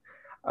like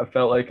I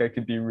felt like I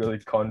could be really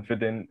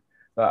confident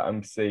that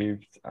I'm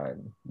saved.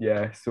 And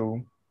yeah,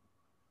 so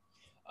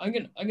I'm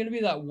gonna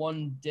be that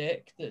one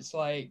dick that's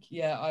like,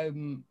 yeah, I've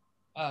known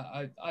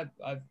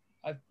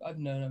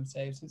I'm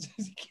saved since I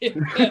was a kid.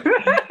 But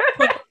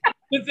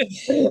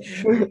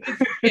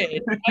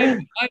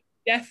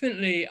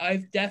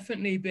I've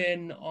definitely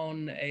been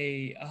on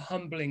a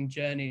humbling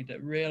journey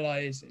that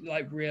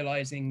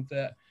realizing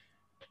that,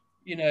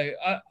 you know,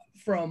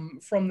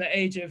 from the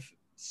age of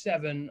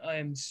 7, I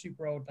am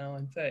super old now.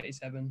 I'm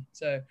 37.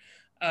 So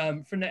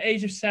from the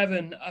age of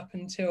 7 up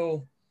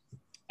until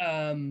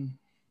can't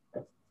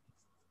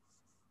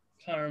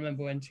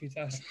remember when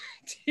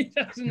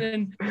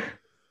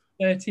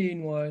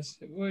 2013 was.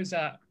 What was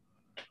that?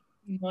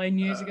 9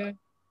 years ago?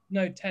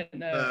 No, 10.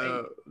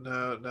 No,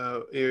 8.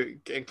 No. You're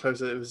getting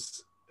closer. It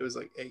was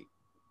like 8.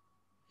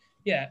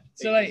 Yeah.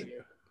 So like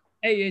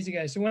 8 years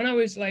ago. So when I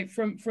was like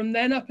from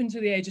then up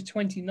until the age of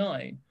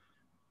 29,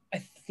 I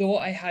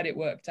thought I had it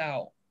worked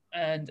out.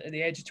 And at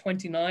the age of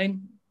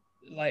 29,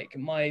 like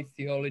my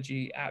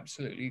theology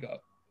absolutely got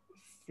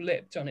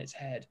flipped on its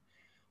head.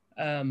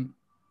 And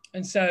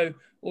so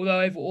although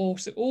I've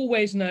also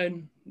always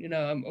known, you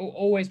know, I'm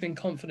always been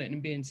confident in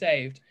being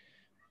saved,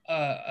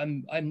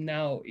 I'm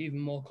now even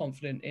more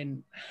confident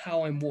in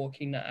how I'm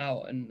walking that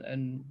out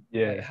and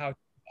like how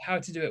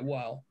to do it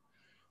well.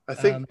 I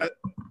think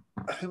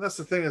that's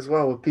the thing as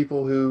well with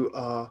people who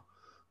are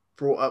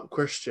brought up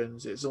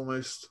Christians. It's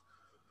almost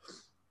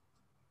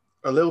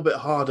a little bit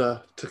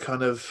harder to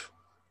kind of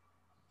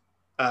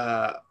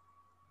I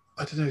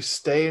don't know,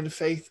 stay in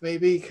faith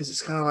maybe, because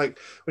it's kind of like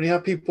when you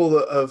have people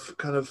that have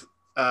kind of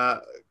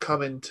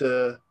come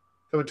into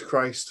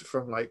Christ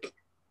from like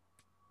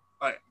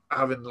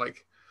having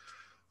like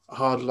a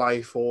hard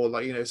life, or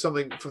like, you know,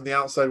 something from the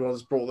outside world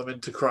has brought them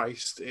into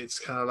Christ. It's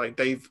kind of like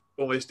they've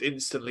almost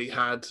instantly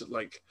had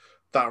like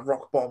that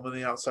rock bottom in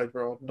the outside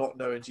world, not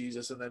knowing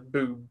Jesus, and then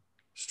boom,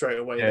 straight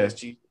away there's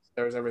Jesus,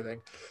 there's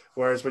everything.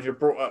 Whereas when you're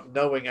brought up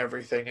knowing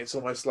everything, it's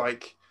almost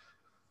like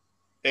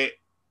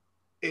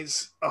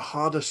it's a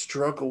harder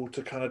struggle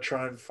to kind of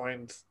try and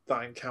find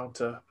that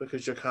encounter,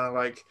 because you're kind of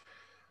like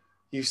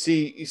you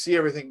see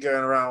everything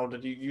going around,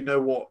 and you know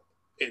what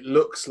it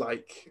looks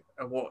like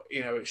and what,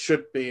 you know, it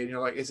should be, and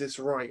you're like, is this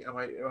right? Am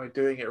I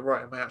doing it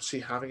right? Am I actually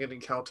having an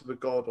encounter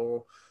with God,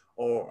 or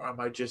am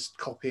I just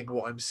copying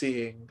what I'm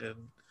seeing?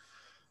 And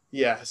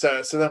yeah,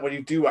 so then when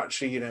you do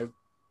actually, you know,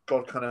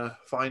 God kind of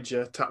finds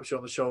you, taps you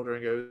on the shoulder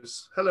and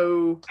goes,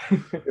 hello,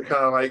 you're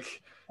kind of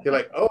like, you're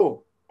like,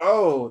 oh,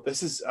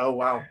 this is, oh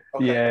wow,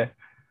 okay. Yeah,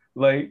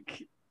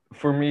 like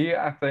for me,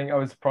 I think I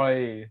was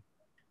probably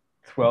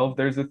 12,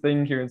 there's a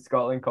thing here in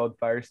Scotland called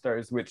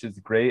Firestars, which is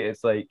great.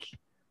 It's like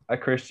a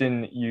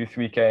Christian youth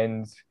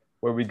weekend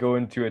where we go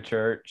into a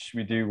church,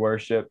 we do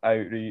worship,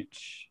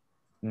 outreach,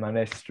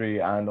 ministry,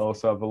 and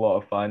also have a lot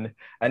of fun.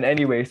 And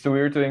anyway, so we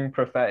were doing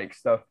prophetic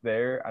stuff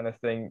there. And I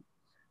think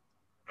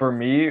for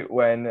me,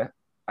 when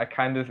I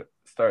kind of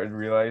started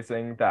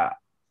realizing that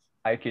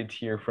I could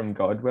hear from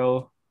God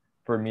well,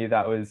 for me,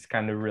 that was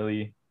kind of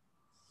really,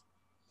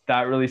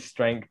 that really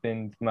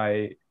strengthened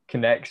my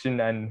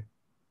connection and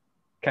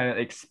kind of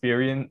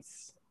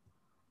experience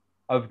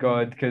of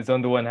God. Because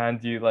on the one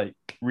hand, you like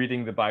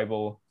reading the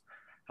Bible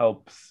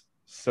helps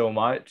so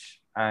much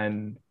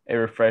and it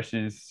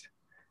refreshes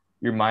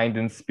your mind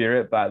and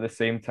spirit, but at the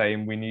same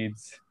time we need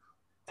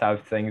to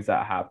have things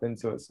that happen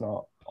so it's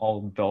not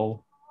all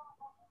dull.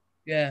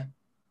 Yeah.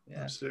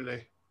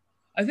 Absolutely.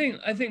 I think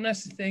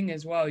that's the thing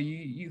as well.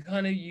 You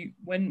kind of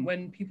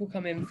when people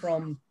come in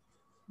from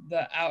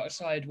the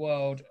outside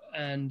world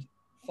and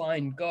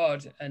find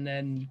God and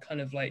then kind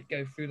of like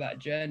go through that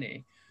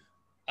journey,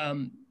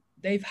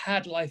 they've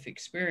had life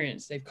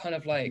experience. They've kind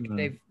of like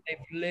they've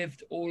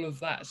lived all of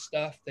that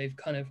stuff. They've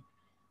kind of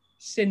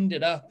sinned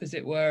it up, as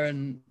it were,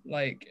 and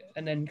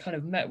then kind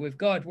of met with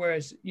God.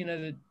 Whereas, you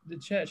know, the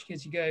church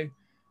kids, you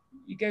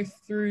go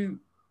through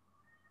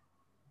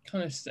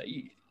kind of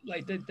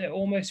like there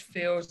almost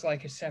feels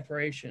like a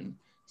separation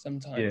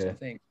sometimes. I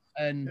think,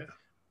 and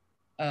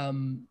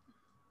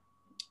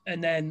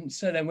then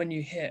so then when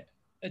you hit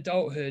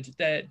adulthood,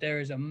 there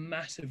is a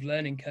massive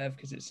learning curve,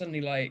 because it's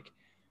suddenly like,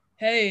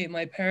 hey,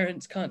 my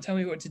parents can't tell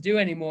me what to do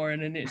anymore,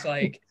 and then it's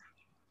like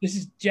this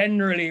is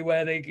generally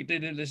where they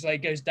did it. This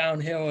like goes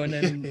downhill, and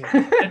then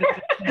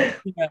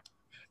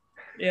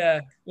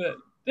but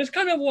that's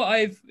kind of what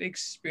I've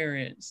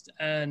experienced.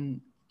 And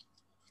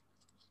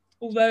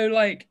although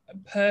like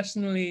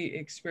personally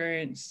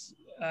experience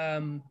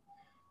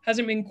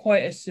hasn't been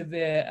quite as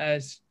severe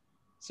as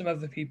some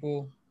other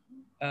people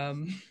I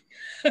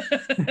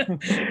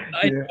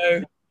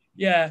know,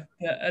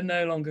 are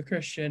no longer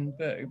Christian,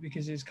 but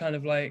because it's kind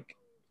of like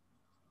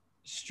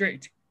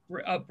strict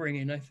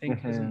upbringing, I think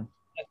hasn't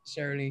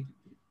necessarily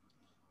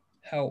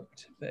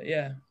helped. But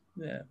yeah.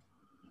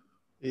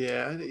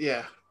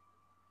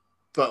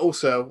 But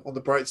also on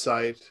the bright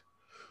side,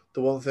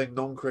 the one thing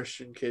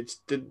non-Christian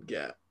kids didn't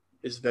get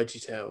is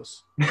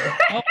VeggieTales.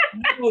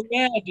 Oh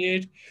yeah,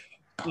 dude.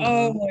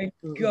 Oh my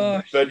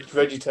gosh.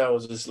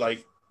 VeggieTales is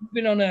like,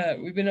 we've been on a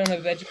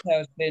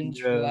VeggieTales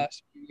binge for the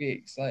last few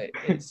weeks. Like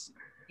it's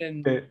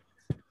been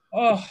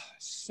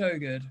so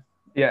good.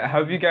 Yeah,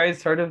 have you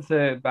guys heard of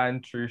the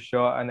band True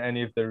Shot and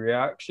any of the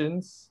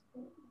reactions?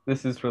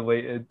 This is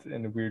related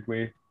in a weird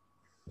way.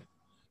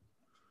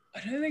 I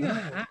don't think I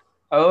have.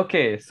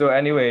 Okay, so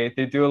anyway,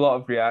 they do a lot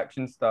of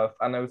reaction stuff,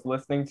 and I was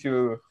listening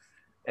to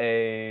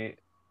a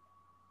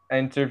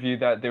interview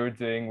that they were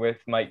doing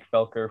with Mike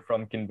Felker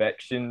from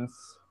Convictions,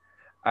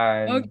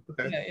 and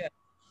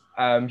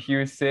he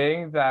was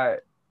saying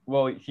that,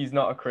 well, he's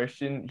not a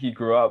Christian. He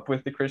grew up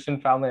with the Christian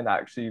family and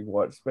actually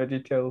watched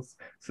VeggieTales.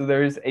 So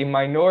there's a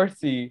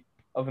minority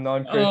of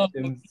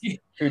non-Christians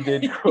who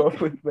did grow up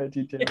with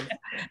VeggieTales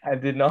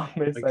and did not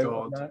miss out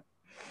on that.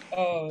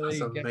 Oh,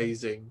 that's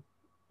amazing.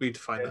 We'd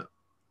find that.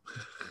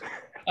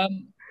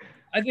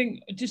 I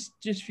think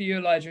just for you,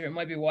 Elijah, it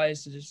might be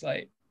wise to just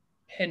like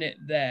pin it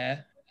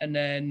there, and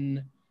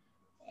then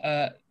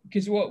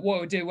because what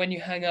we'll do when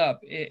you hang up,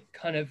 it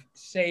kind of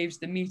saves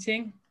the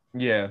meeting.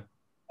 Yeah.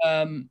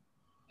 And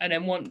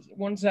then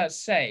once that's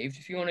saved,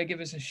 if you want to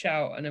give us a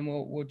shout, and then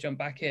we'll jump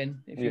back in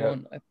if you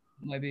want.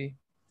 Maybe.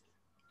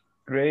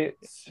 Great.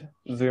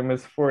 Zoom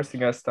is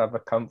forcing us to have a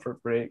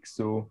comfort break,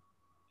 so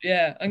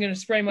yeah, I'm gonna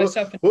spray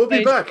myself. We'll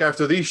be back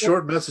after these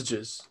short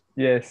messages.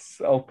 Yes,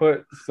 I'll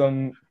put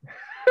some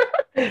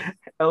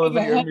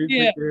elevator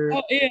music here.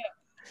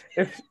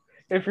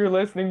 If you're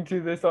listening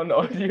to this on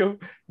audio,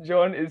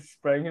 John is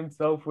spraying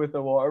himself with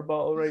a water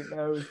bottle right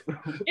now. So.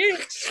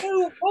 It's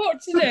so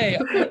hot today.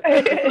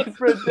 It's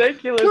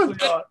ridiculously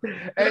hot.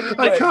 Anyway.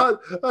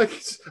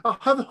 I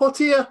have a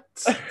hot ear.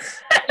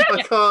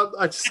 I can't.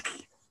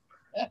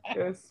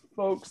 Yes,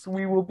 folks,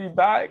 we will be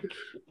back.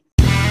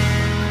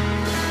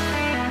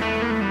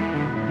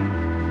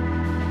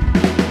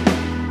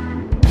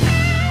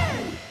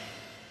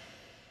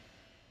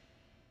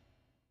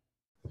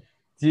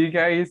 Do you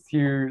guys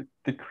hear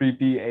the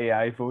creepy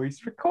AI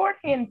voice?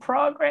 Recording in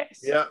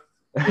progress. Yeah.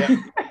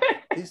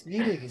 This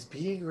meeting is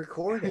being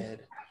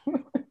recorded.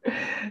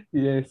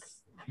 Yes.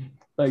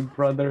 Like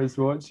brother is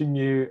watching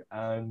you,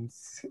 and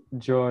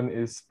John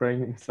is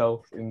spraying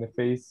himself in the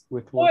face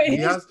with water.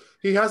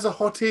 He has a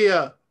hot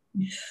ear.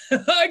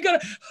 I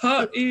got a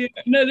hot ear.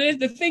 No,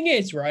 the thing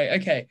is, right?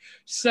 Okay,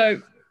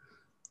 so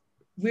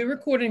we're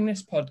recording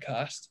this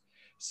podcast.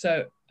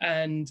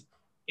 And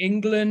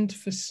England,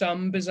 for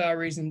some bizarre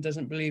reason,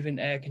 doesn't believe in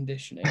air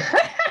conditioning.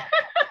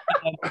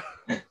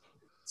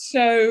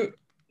 So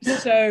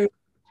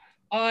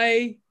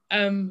I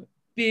am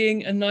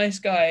being a nice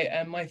guy,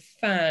 and my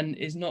fan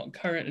is not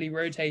currently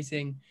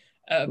rotating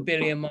at 1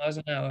 billion miles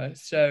an hour.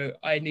 So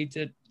I need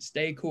to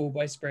stay cool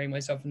by spraying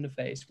myself in the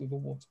face with a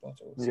water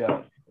bottle.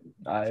 Yeah,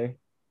 aye.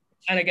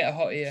 And I get a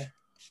hot ear.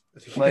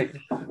 Like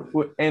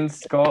in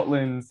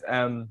Scotland,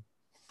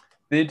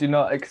 they do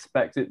not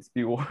expect it to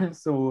be warm.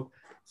 So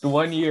the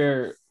one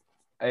year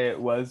it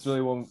was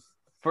really warm.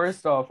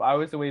 First off, I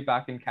was away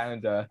back in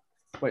Canada,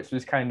 which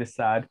was kind of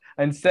sad.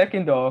 And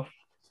second off,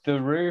 the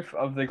roof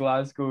of the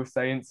Glasgow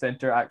Science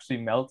Centre actually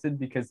melted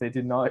because they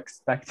did not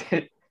expect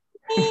it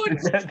Oh, to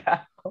get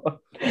that hot.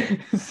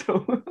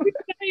 So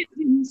that is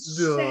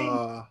insane.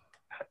 No.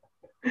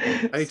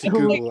 I need to So,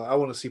 Google that. I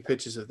want to see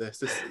pictures of this.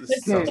 This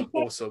sounds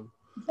awesome.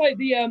 It's like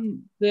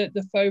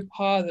the faux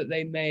pas that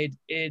they made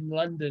in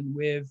London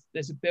with,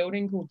 there's a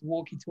building called the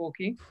Walkie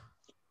Talkie,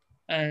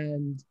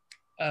 and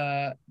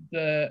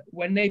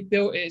when they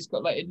built it, it's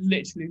got like, it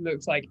literally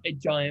looks like a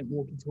giant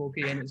walkie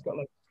talkie, and it's got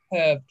like a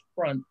curved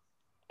front.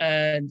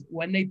 And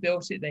when they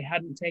built it, they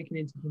hadn't taken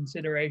into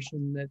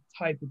consideration the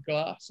type of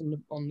glass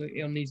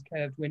on these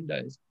curved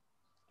windows,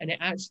 and it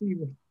actually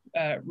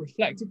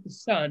reflected the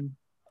sun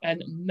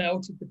and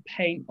melted the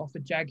paint off a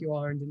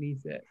Jaguar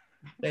underneath it.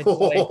 They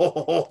goes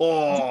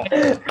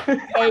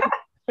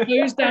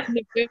down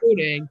the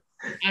building,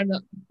 and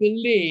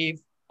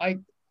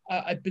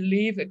I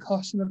believe it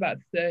cost them about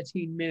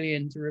 13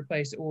 million to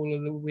replace all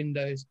of the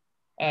windows,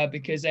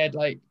 because they had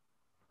like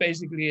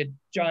basically a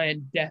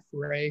giant death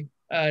ray,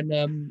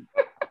 and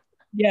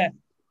yeah,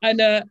 and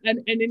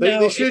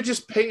They should have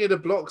just painted a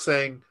block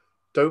saying,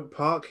 "Don't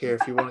park here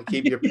if you want to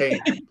keep your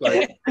paint."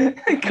 Like,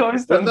 it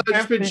cost them wouldn't that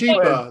just been 50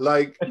 cheaper?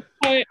 Like,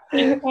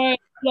 entire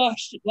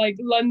lush like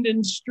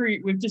London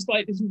street with just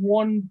like this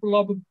one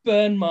blob of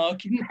burn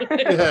mark in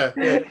there.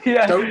 yeah.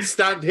 Yeah. Don't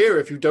stand here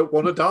if you don't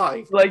want to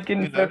die. Like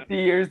in You know? 50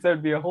 years,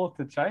 there'd be a hole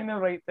to China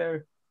right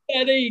there.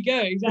 Yeah, there you go,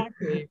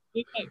 exactly.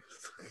 It's like,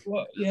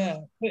 what? Yeah,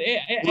 but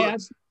it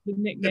has the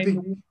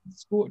nickname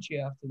Scorchy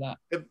after that.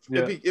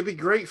 It'd be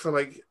great for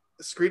like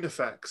screen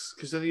effects,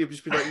 because then you'd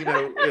just be like,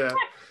 yeah,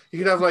 you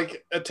could have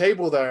like a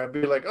table there and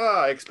be like,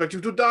 I expect you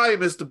to die,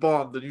 Mr.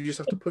 Bond, and you just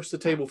have to push the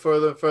table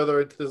further and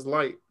further into this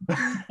light.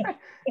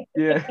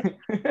 Yeah.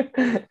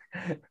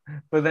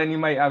 But then you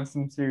might have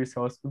some serious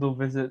hospital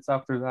visits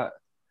after that.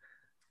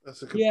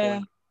 That's a good Yeah,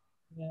 point.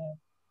 yeah.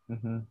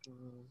 Mm-hmm.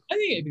 I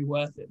think it'd be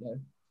worth it though.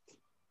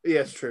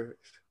 Yeah, it's true.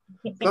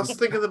 Plus,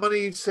 think of the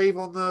money you'd save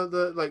on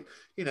the like,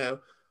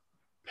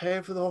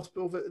 paying for the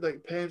hospital,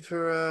 like paying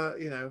for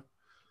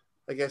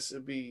I guess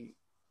it'd be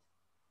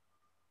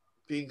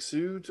being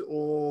sued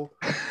or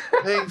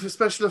paying for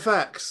special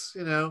effects,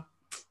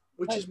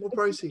 which is more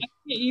pricey. I think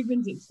it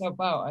evens itself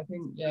out. I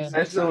think, yeah.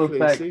 Special Exactly,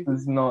 effects see?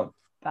 is not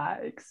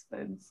that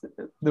expensive,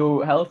 though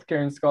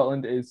healthcare in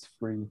Scotland is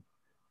free.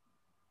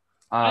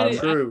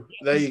 True.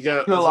 There you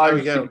go. To a There large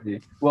we go.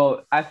 degree.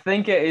 Well, I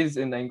think it is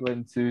in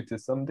England too, to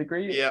some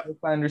degree, Yeah.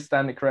 if I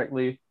understand it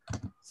correctly.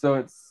 So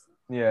it's,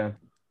 yeah.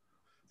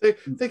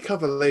 They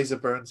cover laser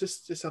burns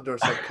just under a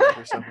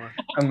subcategory somewhere.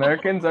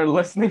 Americans are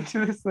listening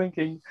to this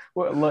thinking,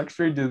 what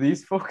luxury do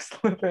these folks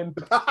live in?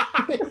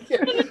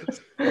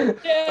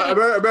 Yeah.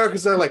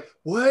 Americans are like,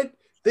 what?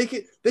 They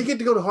get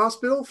to go to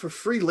hospital for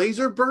free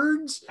laser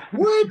burns?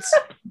 What?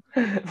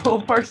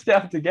 Well, first you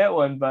have to get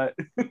one, but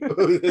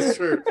That's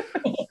true.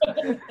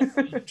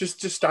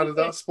 just stand in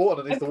that spot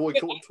underneath the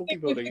Walkie Talkie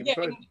building. And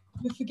try.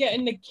 We're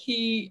forgetting the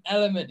key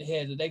element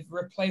here, that they've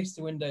replaced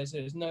the window, so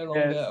it's no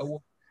longer Yes.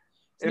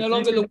 it's no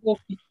longer the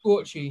walkie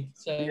scorchy.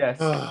 So yes,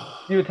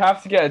 you would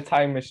have to get a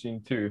time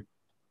machine too.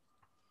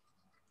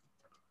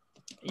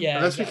 yeah.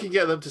 Unless exactly. we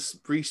can get them to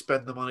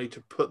re-spend the money to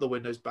put the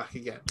windows back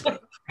again.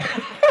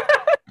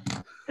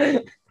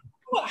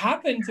 What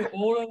happened to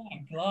all of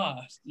that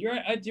glass? Do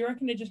you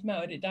reckon they just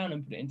melted it down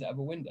and put it into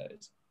other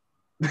windows?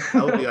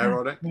 That would be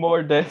ironic.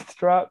 More death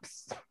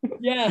traps.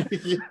 Yeah.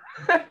 Yeah.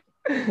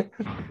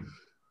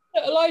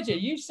 Elijah,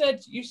 you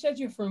said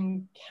you're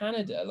from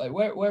Canada. Like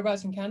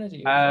whereabouts in Canada?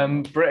 Are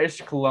you from?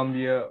 British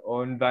Columbia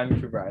on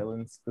Vancouver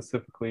Island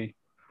specifically.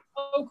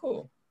 Oh,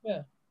 cool.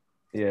 Yeah.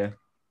 Yeah.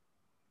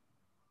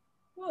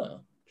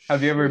 Oh.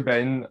 Have you ever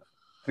been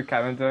to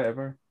Canada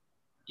ever?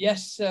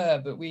 Yes,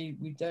 sir, but we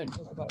don't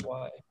talk about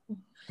why.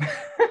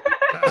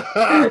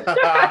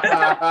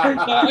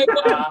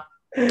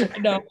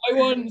 No,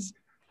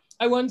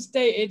 I once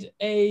dated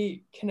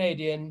a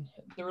Canadian.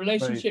 The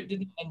relationship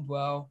didn't end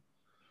well,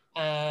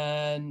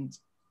 and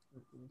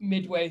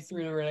midway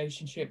through the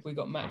relationship, we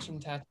got matching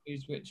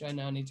tattoos, which I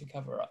now need to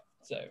cover up.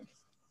 So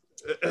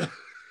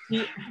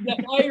the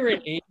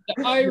irony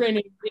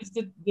is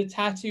that the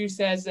tattoo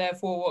says,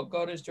 "Therefore, what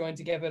God has joined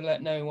together,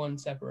 let no one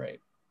separate."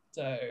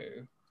 So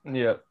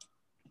Yeah.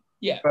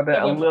 yeah, But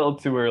a little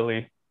too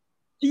early.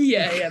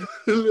 yeah,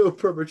 A little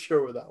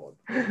premature with that one.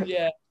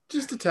 yeah.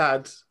 Just a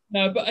tad.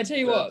 No, but I tell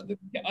you what,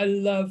 I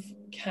love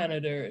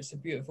Canada. It's a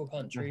beautiful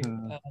country.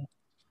 Mhm.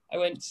 I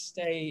went to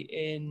stay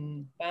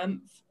in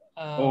Banff.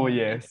 Oh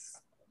yes.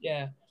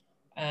 Yeah,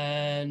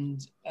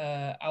 and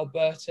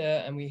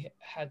Alberta, and we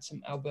had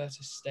some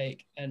Alberta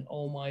steak, and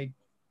oh my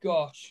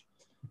gosh,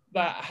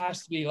 that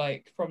has to be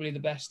like probably the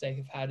best steak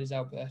I've had is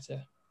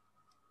Alberta.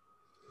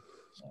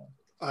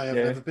 I have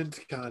Yeah. never been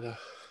to Canada.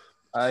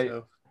 I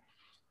So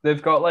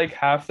They've got like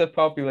half the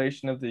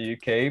population of the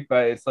UK,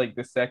 but it's like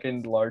the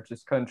second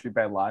largest country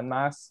by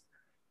landmass.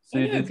 So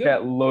Oh, you yeah, just good.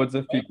 get loads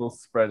of people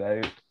spread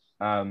out.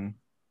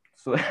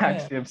 So they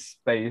actually have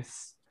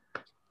space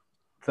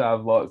to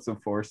have lots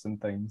of force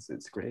and things.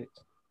 It's great.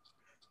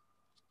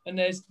 And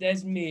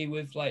there's me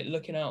with like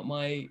looking out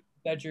my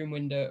bedroom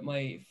window at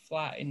my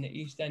flat in the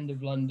East End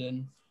of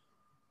London,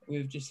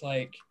 with just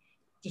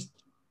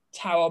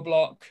tower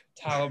block,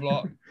 tower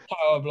block,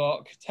 tower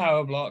block,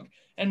 tower block,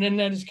 and then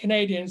there's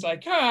Canadians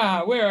like,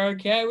 we're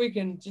okay, we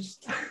can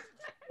just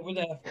with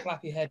their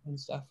flappy head and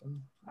stuff. And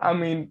I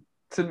mean,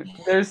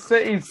 there's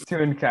cities too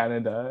in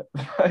Canada,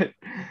 but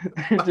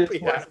they're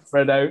just more Yes.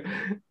 spread out.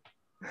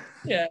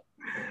 yeah,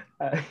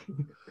 Yeah.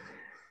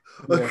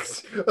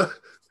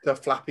 the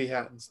flappy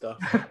hat and stuff.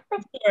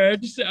 sorry,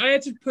 I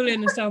had to pull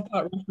in a South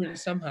Park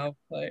reference somehow.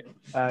 Like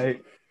I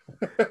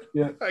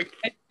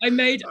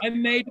made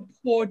a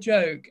poor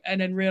joke and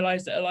then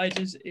realized that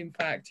Elijah's in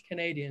fact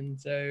Canadian,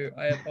 so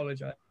I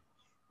apologize.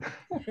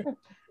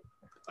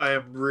 I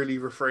am really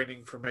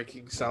refraining from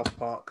making South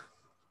Park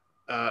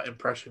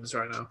impressions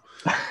right now,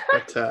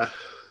 but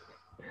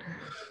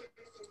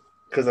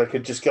because I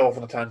could just go off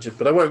on a tangent,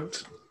 but I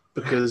won't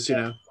because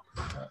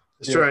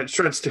it's trying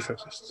to stay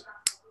focused,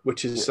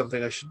 which is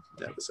something I should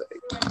never say.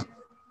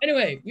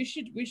 Anyway, we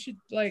should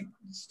like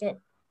stop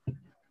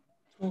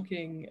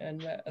talking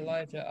and let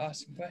Elijah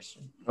ask a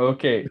question.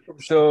 Okay,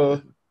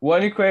 so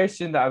one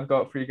question that I've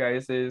got for you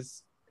guys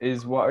is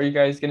what are you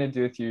guys gonna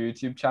do with your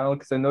YouTube channel?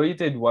 Because I know you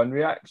did one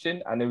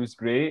reaction and it was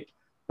great,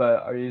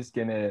 but are you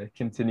gonna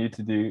continue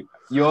to do?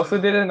 You also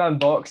did an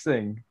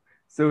unboxing,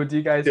 so do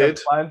you guys have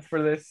plans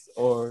for this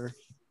or?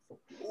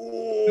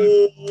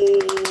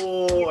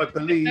 Oh, I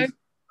believe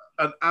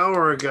an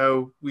hour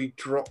ago we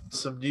dropped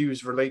some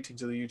news relating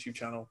to the YouTube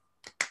channel.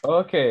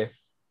 Okay,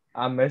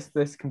 I missed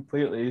this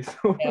completely.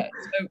 So yeah,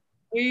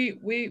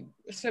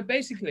 so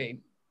basically,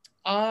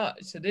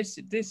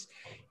 this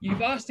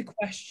you've asked a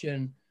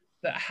question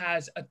that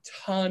has a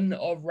ton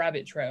of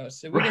rabbit trails.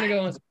 So we're gonna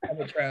go on some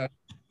rabbit trails.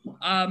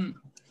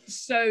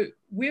 So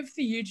with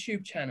the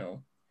YouTube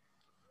channel,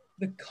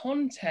 the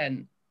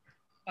content,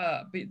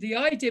 the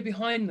idea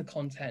behind the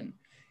content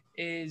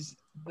is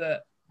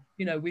that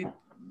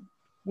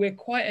we're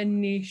quite a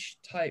niche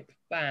type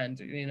band.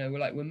 We're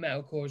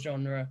metalcore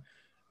genre.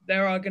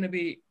 There are going to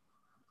be,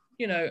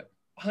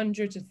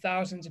 hundreds of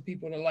thousands of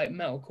people that like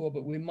metalcore,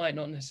 but we might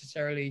not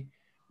necessarily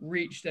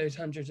reach those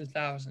hundreds of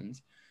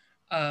thousands.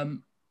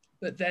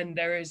 But then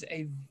there is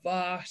a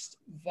vast,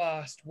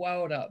 vast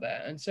world out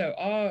there. And so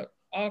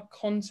our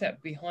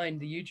concept behind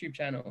the YouTube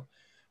channel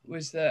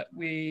was that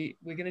we're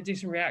going to do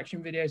some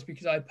reaction videos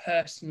because I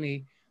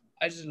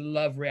just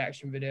love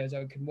reaction videos.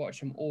 I can watch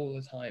them all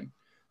the time.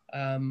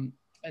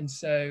 And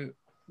so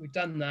we've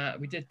done that.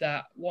 We did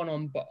that one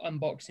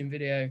unboxing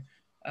video.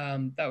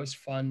 That was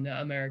fun.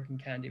 That American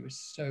Candy was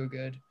so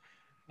good.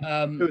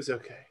 It was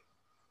okay.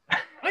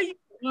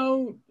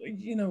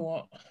 You know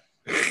what?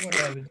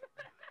 Whatever.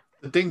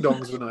 The ding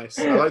dongs were nice.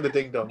 I like the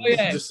ding dongs. Oh,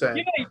 yeah. Just saying.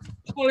 You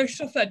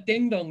polished off that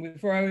ding dong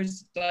before I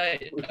was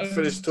like,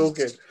 finished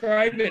talking.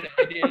 Describing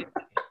it.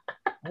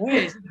 Where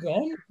is it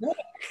gone? What?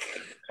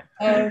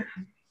 And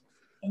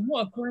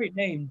what a great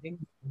name,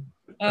 ding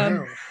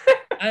dong.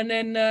 And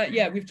then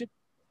we just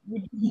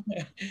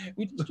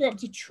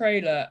dropped a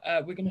trailer.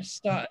 We're going to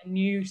start a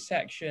new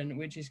section,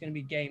 which is going to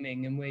be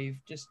gaming, and we've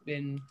just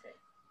been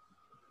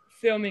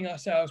filming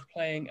ourselves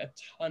playing a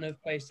ton of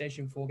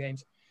PlayStation 4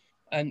 games.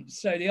 And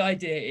so the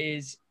idea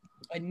is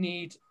I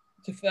need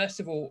to, first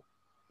of all,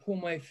 pull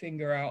my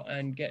finger out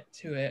and get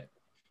to it.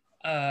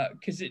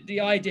 Because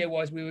the idea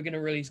was we were going to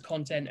release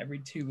content every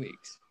 2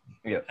 weeks.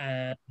 Yeah.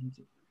 And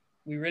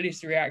we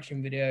released a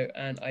reaction video,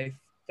 and I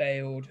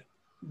failed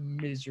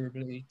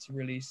miserably to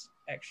release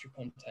extra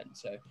content.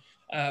 So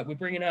we're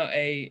bringing out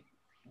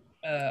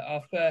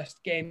our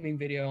first gaming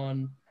video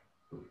on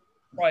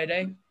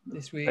Friday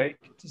this week. Right.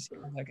 To see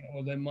how that goes.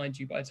 Although, mind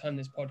you, by the time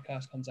this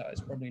podcast comes out,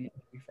 it's probably not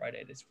going to be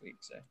Friday this week.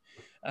 So,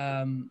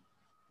 and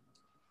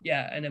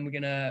then we're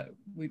gonna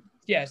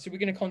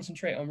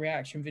concentrate on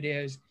reaction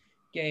videos,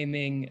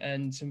 gaming,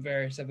 and some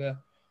various other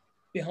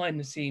behind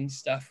the scenes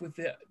stuff with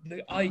the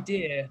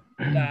idea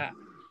that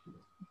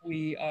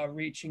we are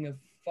reaching a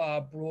far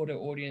broader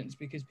audience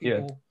because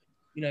people,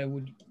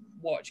 would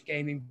watch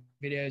gaming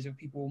videos, or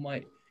people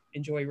might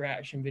enjoy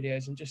reaction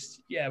videos, and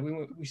just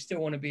we still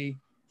want to be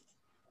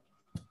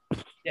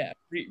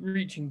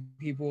reaching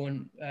people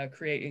and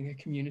creating a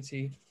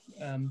community.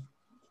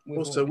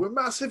 Also, we're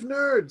massive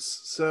nerds,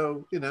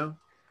 so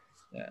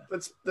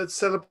let's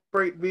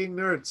celebrate being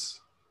nerds.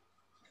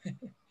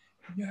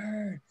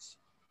 Nerds.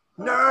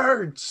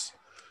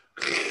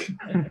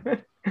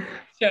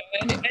 So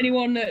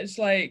anyone that's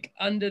like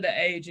under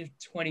the age of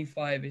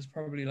 25 is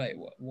probably like,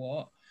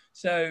 what?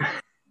 So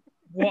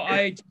what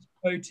I just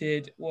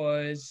quoted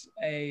was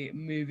a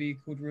movie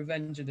called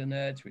Revenge of the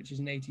Nerds, which is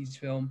an 80s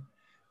film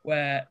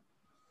where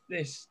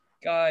this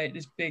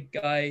big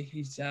guy,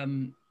 he's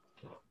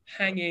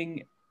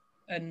hanging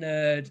a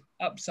nerd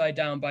upside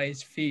down by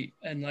his feet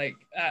and like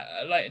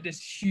this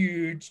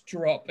huge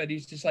drop, and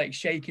he's just like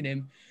shaking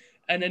him,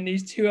 and then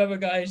these two other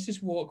guys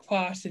just walk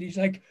past and he's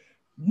like,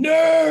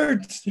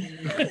 nerds.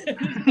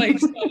 Like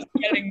starts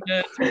yelling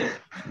nerds,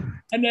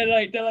 and they're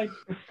like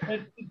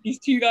these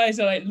two guys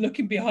are like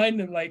looking behind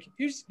them like,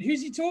 who's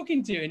he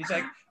talking to? And he's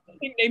like, I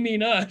think they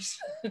mean us.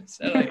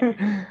 So like,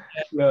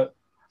 yeah.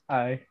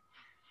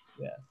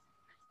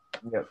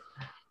 Yep.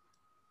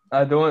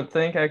 I don't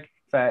think I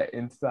fit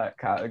into that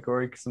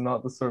category because I'm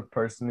not the sort of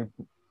person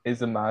who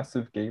is a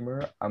massive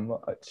gamer. I'm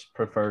much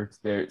prefer to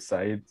be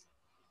outside.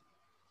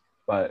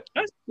 But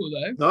that's cool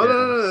though.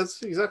 No,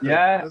 that's exactly.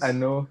 Yeah, that's... I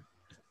know.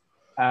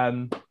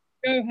 Know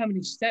how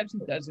many steps he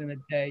does in a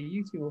day.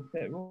 You two will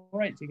fit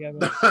right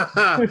together.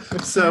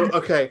 So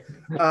okay,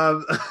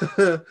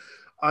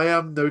 I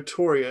am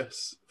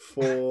notorious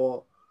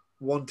for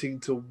wanting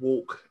to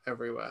walk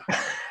everywhere.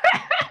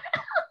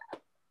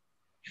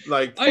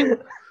 Like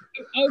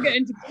I'll get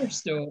into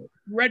Bristol,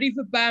 ready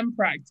for band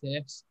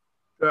practice.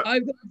 Yeah.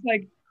 I've got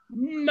like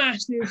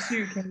massive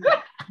suitcase,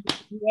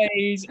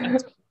 weighs a ton,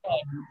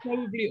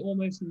 probably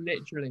almost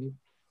literally.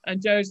 And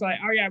Joe's like,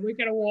 oh yeah, we're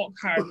gonna walk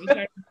home. It's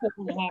only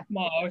 4.5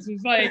 miles.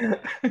 It's like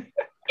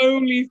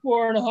only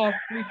 4.5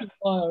 freaking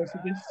miles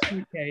with this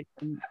suitcase.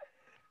 And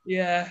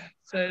yeah,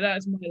 so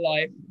that's my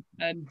life.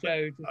 And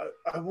Joe just...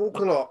 I walk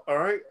a lot, all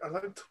right? I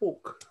like to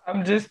walk.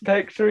 I'm just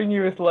picturing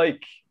you with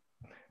like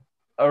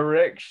a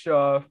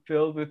rickshaw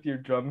filled with your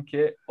drum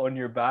kit on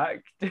your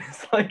back.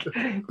 Just like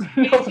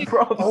no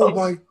problem. Oh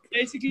my,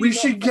 basically we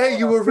should get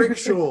you a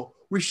rickshaw.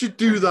 We should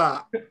do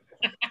that.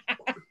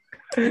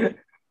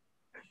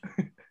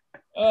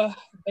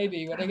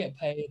 Maybe when I get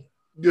paid.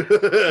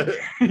 Yeah.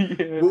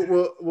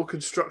 We'll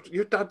construct.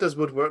 Your dad does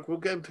woodwork. We'll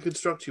get him to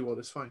construct you one.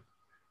 It's fine.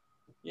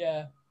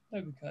 Yeah,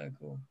 that'd be kind of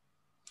cool.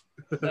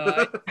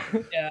 No,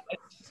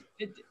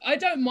 I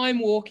don't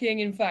mind walking.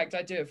 In fact,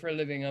 I do it for a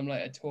living. I'm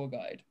like a tour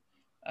guide.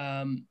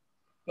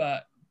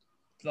 But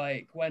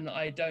like when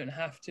I don't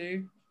have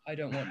to, I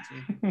don't want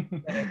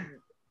to.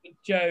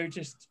 Joe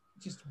just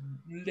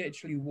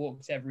literally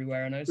walks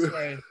everywhere, and I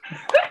swear,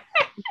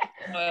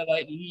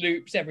 like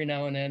loops every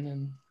now and then,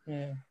 and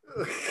yeah.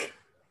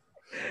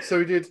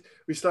 So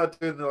we started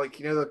doing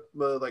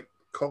the like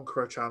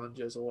Conqueror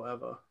challenges or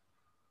whatever.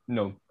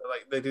 No.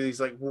 Like they do these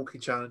like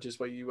walking challenges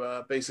where you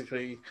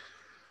basically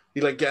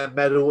you like get a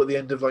medal at the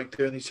end of like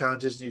doing these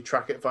challenges and you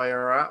track it via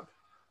our app.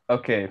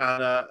 Okay.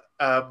 And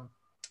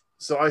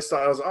so I was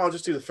like, oh, I'll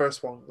just do the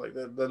first one, like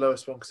the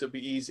lowest one, because it'd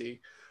be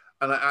easy.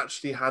 And I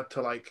actually had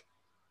to like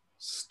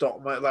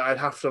stop I'd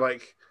have to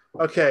like,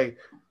 okay,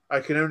 I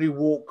can only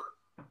walk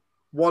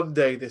one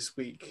day this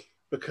week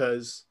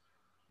because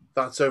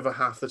that's over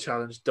half the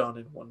challenge done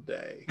in one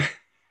day.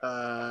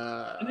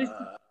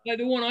 Like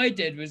the one I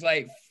did was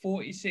like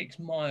 46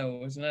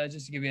 miles, and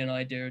just to give you an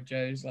idea of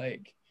Joe's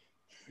like.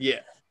 Yeah.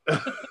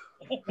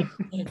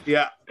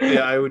 yeah,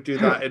 I would do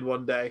that in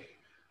one day.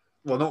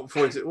 Well, not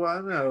 46. Well, I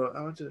don't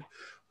know.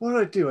 What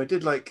did I do? I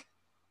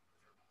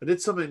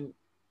did something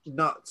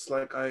nuts.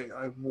 Like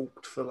I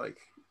walked for like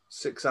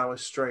 6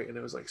 hours straight, and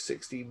it was like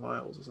 16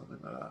 miles or something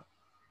like that.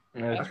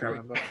 Yeah, I can't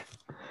remember.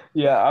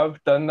 Yeah,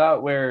 I've done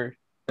that where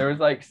there was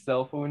like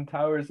cell phone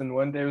towers, and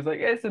one day it was like,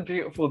 it's a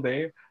beautiful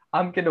day.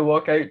 I'm gonna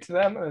walk out to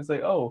them. And I was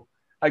like, oh,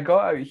 I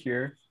got out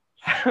here.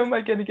 How am I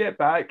gonna get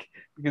back?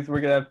 Because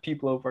we're gonna have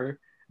people over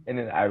in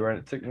an hour, and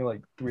it took me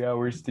like 3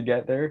 hours to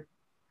get there.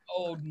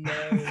 Oh no!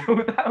 So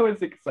that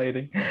was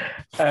exciting.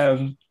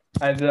 I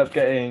ended up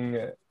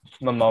getting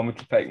my mom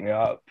to pick me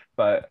up,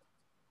 but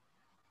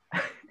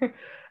it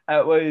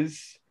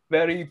was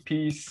very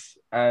peace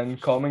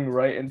and calming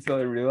right until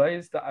I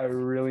realized that I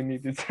really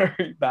needed to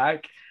hurry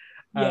back.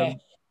 Yeah.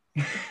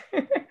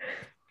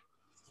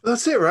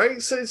 That's it,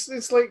 right? So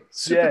it's like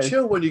super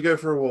chill when you go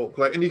for a walk,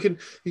 like, and you can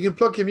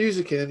plug your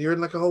music in, and you're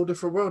in like a whole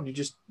different world. You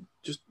just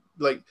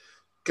like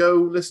go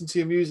listen to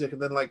your music,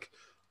 and then like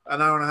an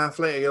hour and a half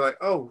later, you're like,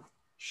 oh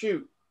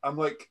shoot, I'm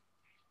like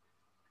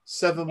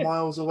 7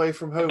 miles away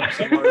from home,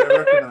 somewhere I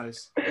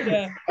recognize.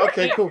 Yeah.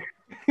 Okay, cool.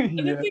 And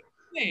the thing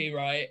for me,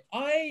 right?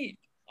 I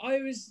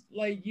was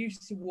like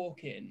used to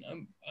walking.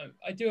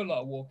 I do a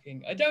lot of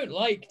walking. I don't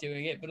like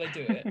doing it, but I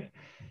do it.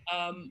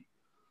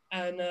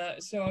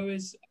 So I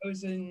was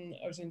in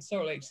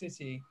Salt Lake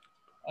City,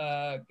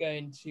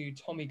 going to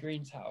Tommy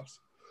Green's house,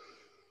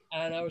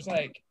 and I was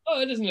like,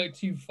 oh, it doesn't look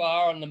too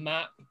far on the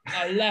map.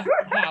 I left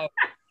the house,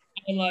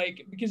 and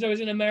like because I was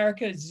in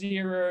America,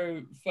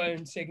 0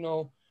 phone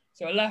signal,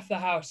 so I left the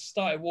house,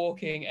 started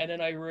walking, and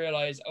then I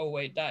realized, oh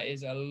wait, that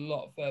is a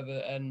lot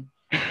further, and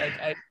like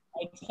I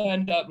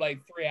turned up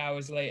like 3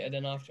 hours later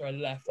than after I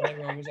left, and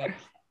everyone was like, are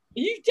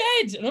you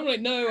dead? And I'm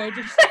like, no, I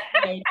just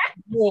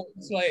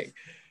walked like.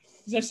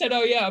 Because I said,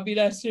 oh yeah, I'll be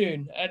there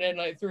soon. And then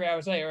like 3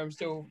 hours later, I'm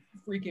still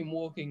freaking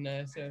walking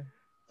there. So.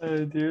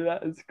 Oh dear,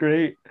 that is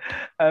great.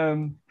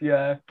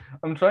 Yeah,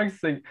 I'm trying to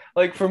think.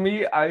 Like for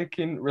me, I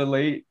can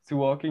relate to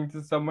walking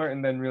to somewhere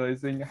and then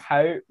realizing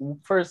how,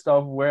 first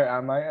off, where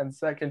am I? And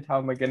second, how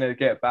am I gonna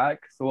get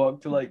back? So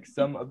walk to like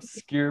some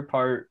obscure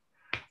part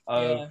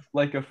of Yeah.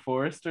 like a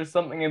forest or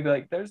something and be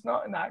like, there's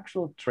not an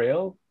actual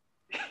trail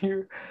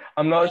here.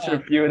 I'm not sure Yeah.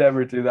 if you would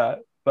ever do that,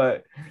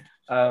 but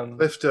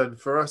Clifton,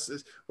 for us,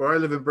 where I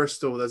live in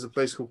Bristol, there's a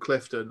place called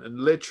Clifton, and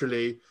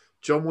literally,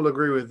 John will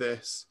agree with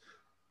this.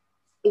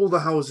 All the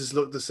houses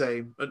look the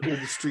same, and all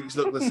the streets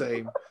look the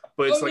same,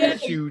 but it's Oh, like yeah, a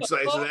huge,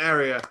 like it's an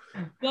area.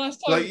 Last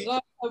time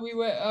Like,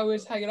 I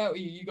was hanging out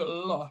with you, you got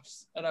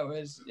lost, and I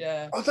was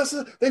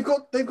oh,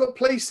 they've got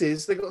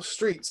places, they've got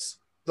streets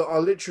that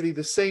are literally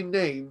the same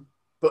name,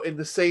 but in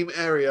the same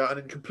area and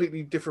in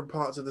completely different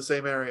parts of the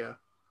same area.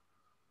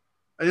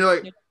 And you're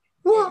like, Yeah.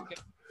 what?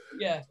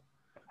 Yeah.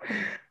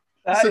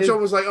 that So is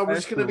John was like, oh, we're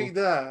just going to special. meet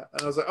there.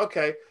 And I was like,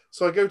 okay.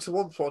 So I go to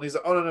one spot and he's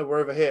like, oh, no, we're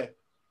over here.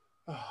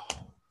 Oh,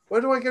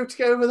 where do I go to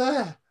get over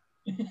there?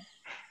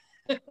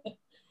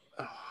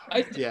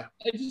 Oh, yeah.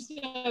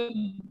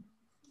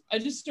 I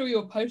just saw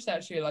your post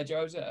actually,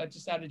 Elijah. I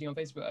just added you on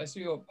Facebook. I saw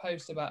your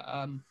post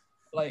about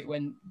like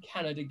when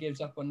Canada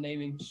gives up on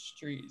naming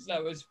streets.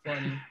 That was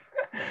funny.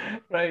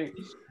 Right.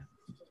 This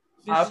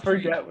I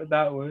street- forget what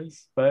that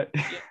was, but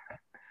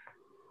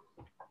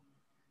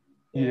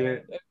yeah.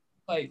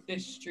 Like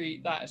this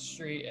street, that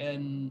street,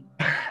 and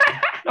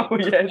Oh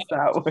yes,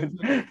 that one.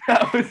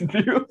 That was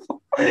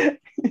beautiful.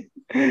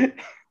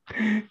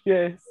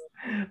 Yes.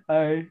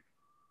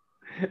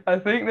 I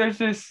think there's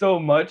just so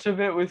much of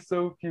it with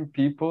so few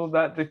people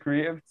that the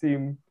creative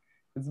team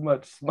is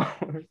much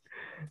smaller.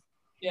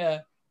 yeah.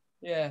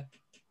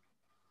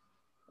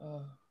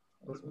 Oh,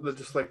 that's They're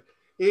just like,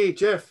 hey,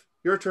 Jeff,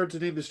 your turn to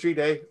name the street,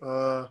 eh?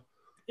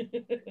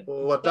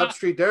 What, that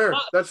street there?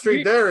 That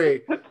street there, eh?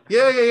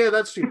 Yeah,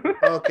 that street.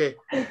 Okay.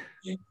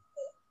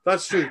 That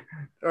street.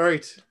 All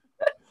right.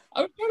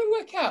 I was trying to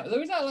work out. There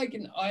was that like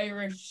an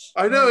Irish.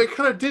 I know, it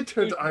kind of did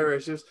turn to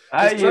Irish. It was You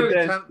trying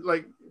did. to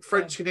like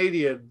French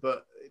Canadian,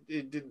 but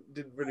it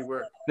didn't really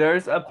work.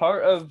 There's a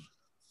part of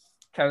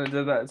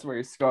Canada that's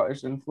very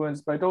Scottish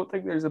influenced, but I don't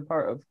think there's a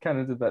part of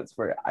Canada that's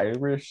very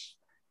Irish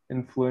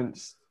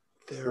influenced.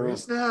 There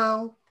is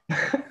now.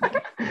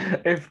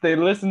 If they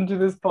listen to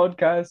this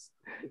podcast,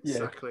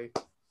 Exactly.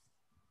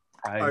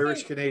 I,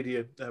 Irish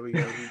Canadian. There we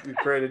go. We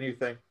created a new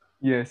thing.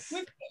 yes,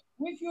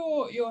 With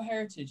your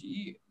heritage,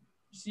 you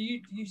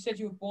said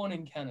you were born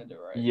in Canada,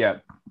 right? yeah.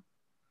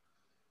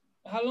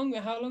 How long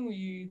were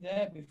you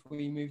there before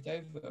you moved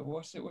over?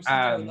 What's the deal with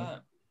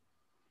that?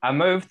 I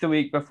moved the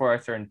week before I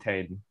turned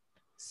 10,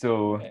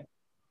 so Okay.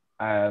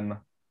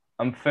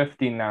 I'm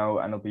 15 now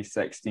and I'll be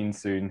 16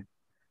 soon.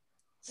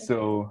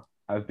 So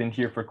I've been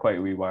here for quite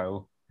a wee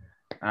while,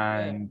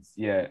 and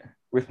yeah,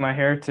 with my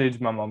heritage,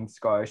 my mum's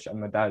Scottish and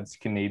my dad's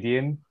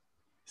Canadian,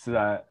 so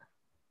that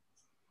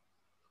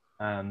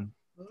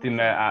they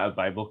met at a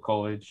Bible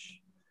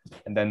college,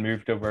 and then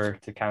moved over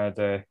to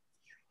Canada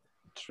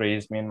to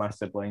raise me and my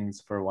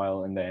siblings for a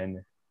while, and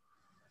then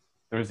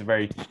there was a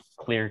very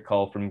clear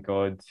call from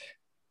God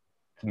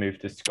to move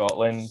to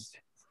Scotland,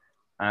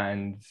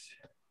 and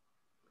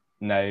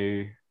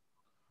now,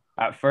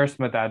 at first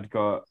my dad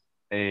got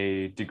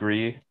a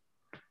degree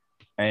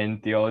in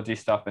theology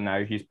stuff, and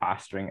now he's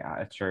pastoring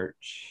at a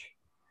church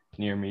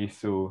near me,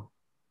 so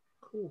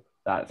Cool.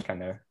 that's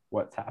kind of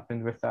what's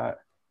happened with that.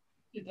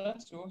 Yeah,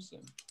 that's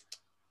awesome.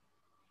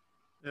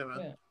 Yeah, man.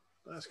 Yeah.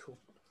 That's cool.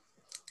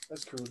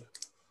 That's cool.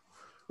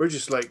 We're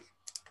just like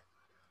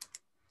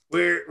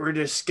we're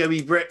just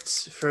scummy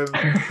Brits from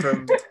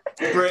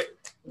Brit.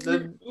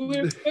 We're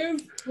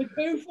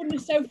both from the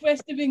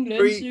southwest of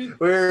England. So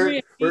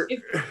We're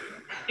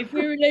if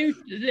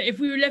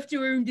we were left to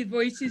our own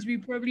devices, we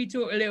probably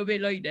talk a little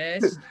bit like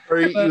this.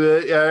 very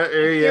good. Yeah,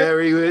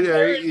 very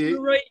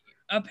good.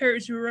 Our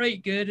parents were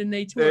right good, and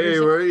they taught Hey, us.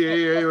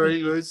 very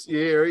good.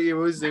 Yeah, it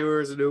was there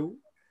was no.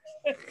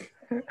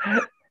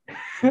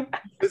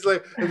 It's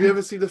like, have you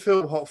ever seen the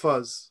film Hot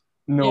Fuzz?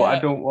 No, I Yeah.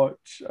 don't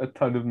watch a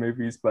ton of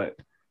movies, but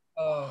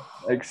Oh,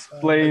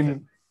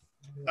 explain.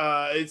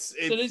 It's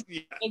there's-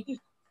 yeah.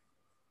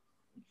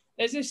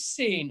 there's this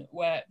scene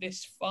where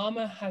this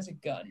farmer has a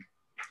gun,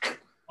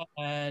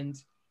 and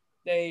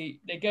they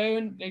go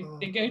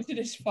into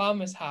this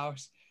farmer's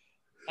house,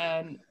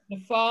 and the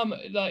farmer,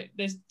 like,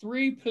 there's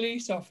 3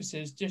 police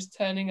officers just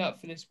turning up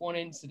for this one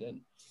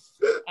incident,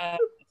 and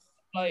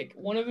like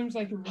one of them's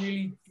like a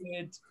really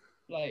good,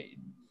 like,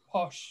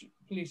 posh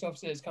police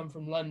officer that's come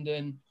from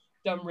London,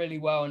 done really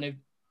well, and they've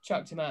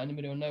chucked him out in the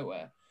middle of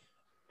nowhere.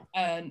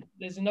 And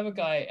there's another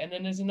guy, and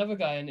then there's another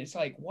guy, and it's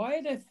like, why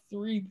are there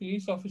 3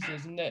 police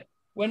officers? And that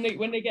when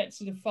they get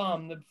to the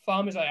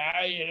farmer's like,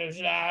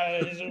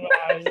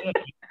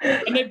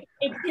 and then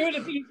 2 of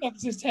the police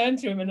officers turn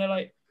to him, and they're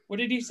like, what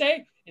did he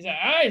say? He's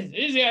like,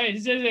 he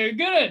says a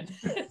good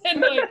one.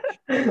 And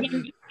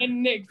like,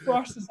 and Nick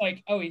Frost is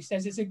like, oh, he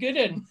says it's a good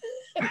one.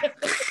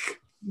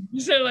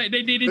 So like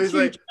they needed He's 2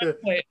 like,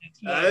 translators.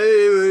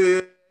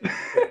 Hey,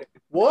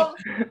 what?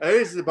 Hey,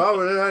 it's the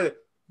bomb.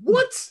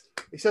 What?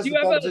 He says the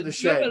bomb's in the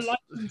shed.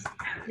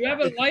 You have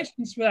a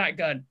license for that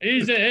gun.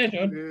 Is it?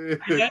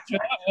 That's for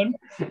that one.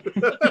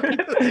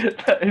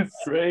 That is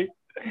great.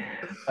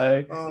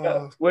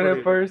 Oh, When I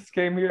brilliant. first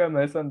came here, I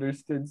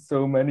misunderstood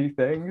so many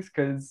things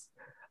because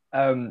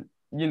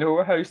you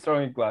know how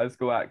strong a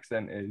Glasgow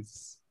accent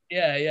is.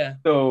 Yeah.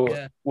 So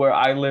Yeah. where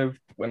I lived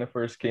when I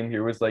first came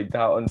here was like that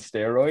on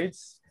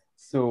steroids.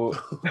 So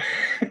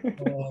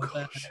Oh,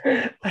 gosh.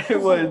 it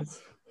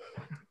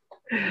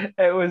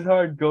was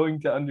hard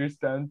going to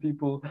understand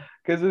people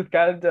because with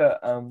Canada,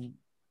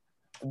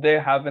 they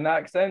have an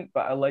accent,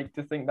 but I like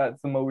to think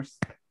that's the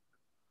most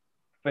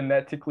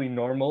phonetically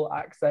normal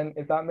accent,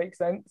 if that makes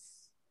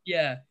sense.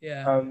 yeah.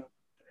 Um,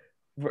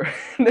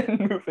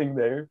 then moving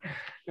there,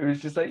 it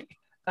was just like,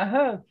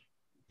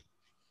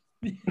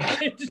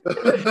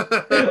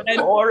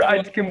 or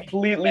I'd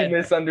completely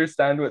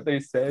misunderstand what they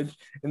said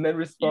and then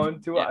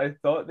respond to what I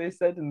thought they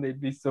said, and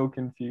they'd be so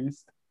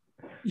confused.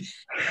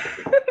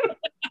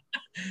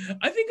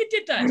 I think I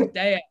did that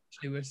today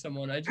actually with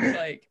someone. I just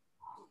like,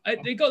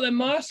 they got their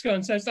mask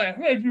on, so it's like,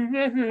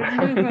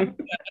 and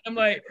I'm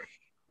like,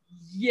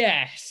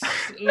 yes.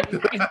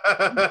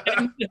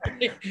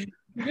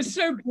 It was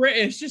so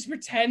British. Just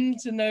pretend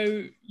to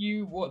know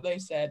what they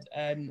said,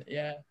 and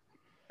yeah,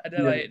 and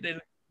they're like, they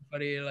look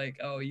funny, like,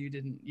 oh, you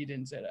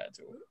didn't say that at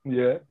all.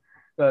 Yeah,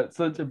 that's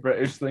such a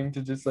British thing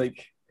to just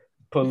like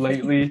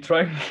politely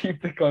try and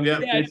keep the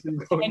conversation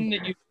going. Pretend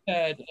that you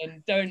heard,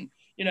 and don't.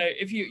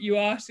 If you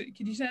ask,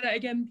 can you say that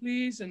again,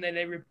 please? And then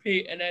they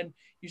repeat, and then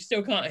you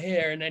still can't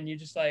hear, and then you're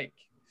just like,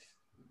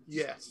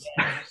 yes.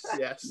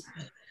 Yes.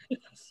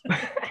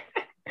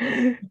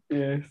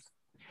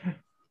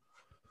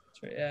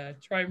 Yeah,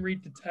 try and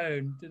read the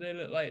tone. Do they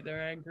look like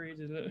they're angry?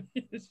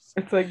 It's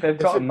like they've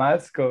got a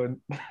mask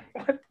on.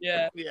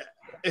 Yeah.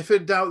 If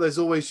in doubt, there's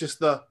always just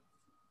the.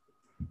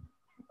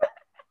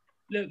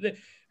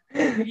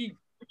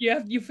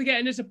 You're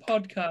forgetting it's a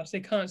podcast. They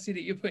can't see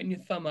that you're putting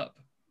your thumb up.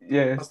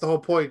 Yeah, that's the whole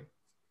point.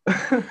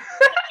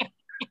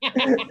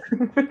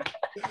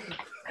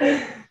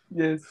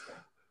 Yes,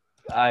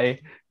 I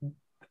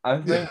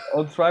think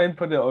I'll try and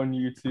put it on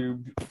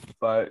YouTube,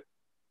 but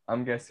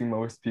I'm guessing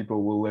most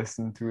people will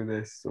listen to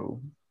this. So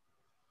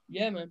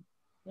yeah, man.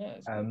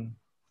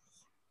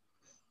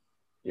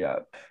 Yeah,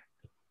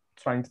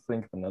 trying to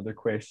think of another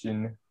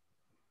question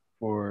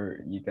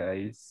for you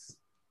guys.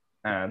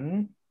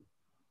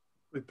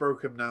 We've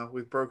broke him now.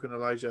 We've broken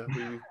Elijah.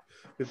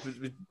 We've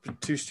been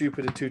too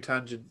stupid and too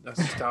tangent. That's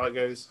just how it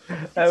goes.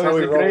 That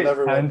was a great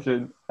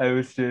tangent. I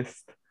was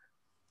just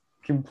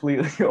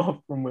completely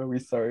off from where we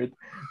started.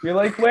 We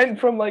like went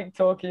from like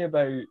talking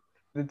about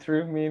the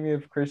true meaning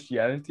of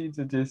Christianity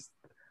to just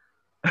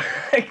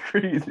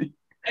crazy.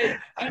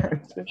 I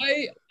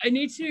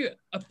need to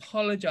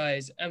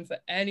apologize, and for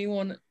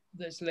anyone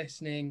that's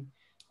listening,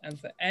 and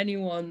for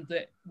anyone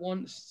that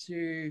wants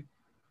to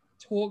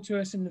talk to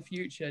us in the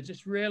future,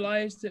 just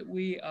realize that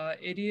we are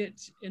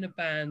idiots in a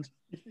band.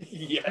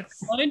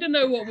 Yes. I kind of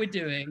know what we're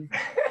doing.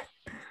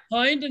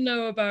 Kind of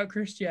know about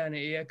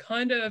Christianity. I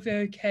kind of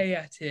okay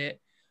at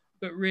it,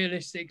 but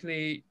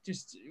realistically,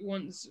 just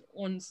once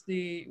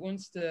the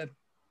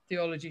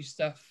theology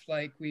stuff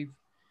like we've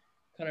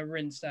kind of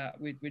rinsed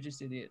out, we're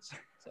just idiots.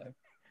 So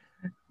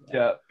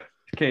yeah.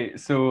 Okay,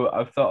 so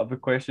I've thought of a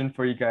question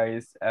for you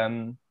guys.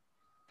 You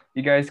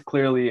guys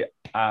clearly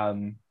are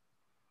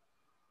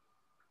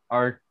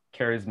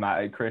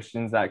charismatic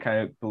Christians that kind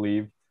of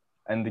believe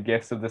in the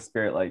gifts of the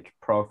Spirit, like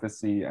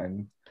prophecy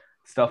and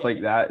stuff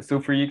like that.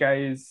 So for you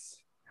guys,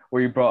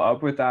 were you brought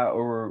up with that,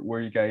 or were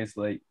you guys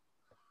like,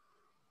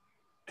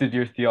 did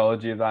your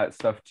theology of that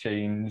stuff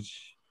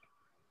change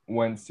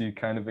once you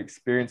kind of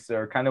experienced it,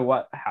 or kind of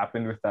what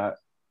happened with that?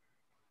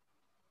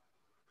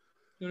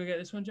 You want to get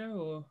this one,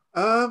 Joe?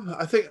 Or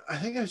I think I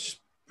was just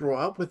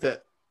brought up with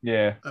it.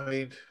 Yeah. I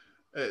mean,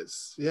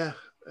 it's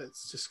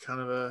just kind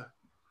of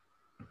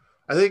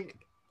I think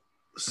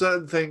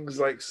certain things,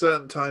 like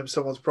certain times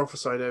someone's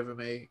prophesied over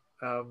me.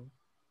 I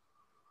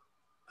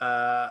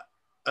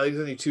think there's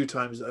only 2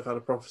 times that I've had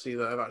a prophecy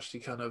that I've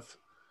actually kind of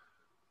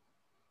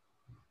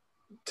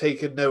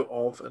taken note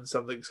of, and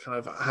something's kind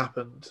of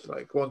happened.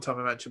 Like one time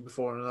I mentioned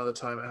before, and another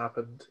time it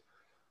happened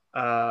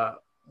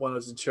when I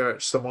was in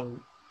church.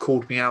 Someone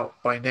called me out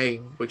by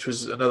name, which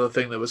was another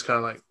thing that was kind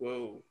of like,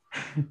 whoa.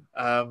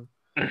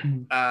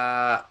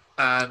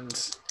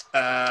 And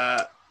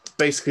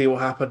basically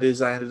what happened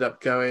is I ended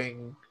up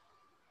going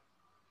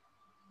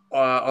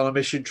on a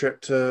mission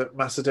trip to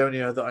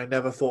Macedonia that I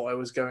never thought I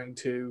was going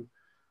to.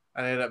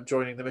 And I ended up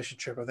joining the mission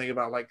trip, I think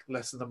about like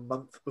less than a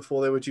month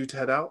before they were due to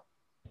head out.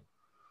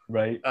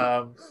 Right.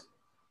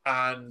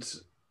 And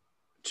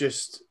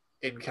just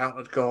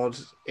encountered God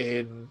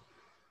in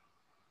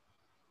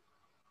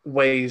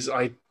ways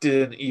I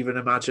didn't even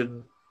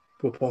imagine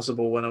were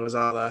possible when I was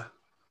out there.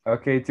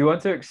 Okay, do you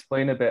want to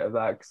explain a bit of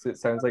that? Because it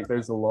sounds like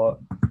there's a lot.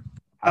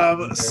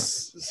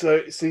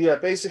 So yeah,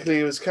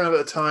 basically it was kind of at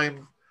a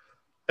time,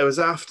 it was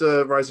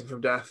after Rising from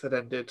Death had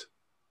ended.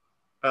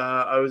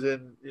 I was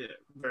in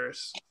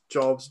various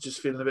jobs, just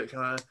feeling a bit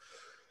kind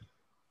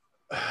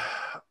of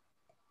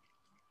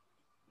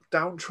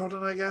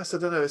downtrodden, I guess. I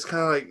don't know. It's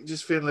kind of like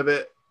just feeling a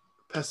bit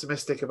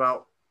pessimistic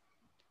about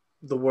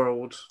the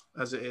world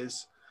as it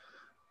is.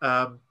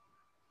 And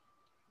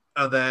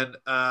then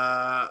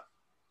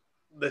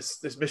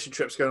this mission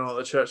trip's going on at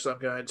the church that I'm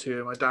going to,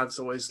 and my dad's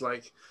always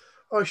like,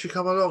 "Oh, you should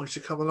come along. You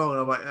should come along." And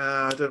I'm like,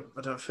 I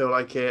don't feel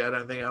like it. I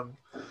don't think I'm,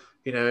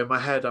 in my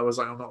head I was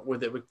like, I'm not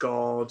with it with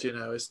God.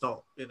 It's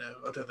not. I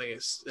don't think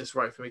it's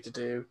right for me to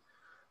do.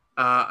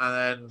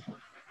 And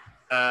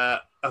then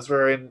as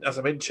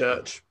I'm in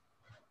church,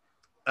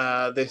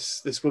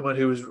 this woman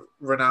who was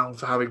renowned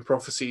for having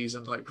prophecies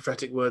and like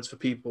prophetic words for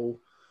people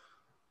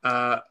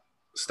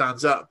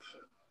stands up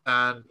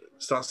and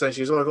starts saying,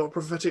 she goes, "Oh, I got a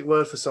prophetic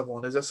word for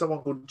someone. Is there someone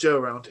called Joe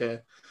around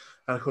here?"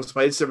 And of course,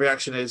 my instant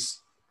reaction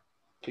is,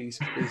 please,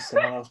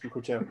 someone else be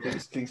called Joe.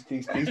 Please. And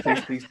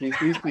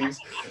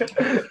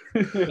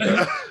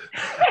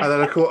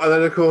then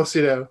of course,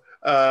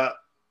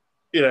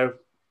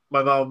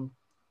 my mum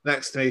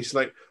next to me, she's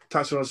like,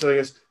 taps me on the shoulder,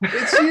 goes,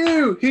 "It's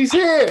you. He's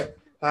here."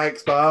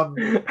 Thanks, Mum.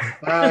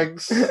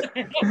 Thanks.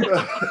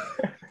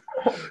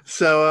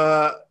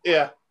 So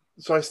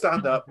so I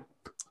stand up,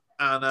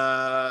 and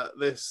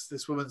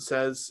this woman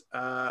says,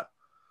 the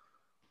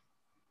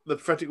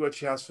prophetic word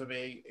she has for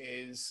me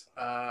is,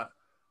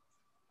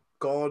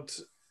 God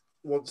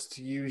wants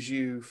to use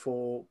you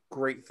for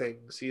great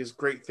things. He has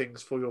great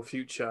things for your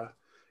future.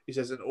 He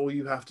says, and all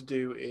you have to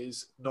do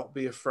is not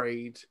be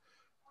afraid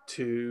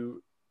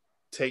to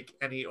take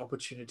any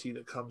opportunity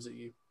that comes at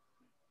you.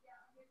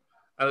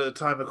 And at the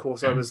time, of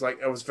course, I was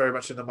very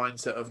much in the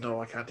mindset of,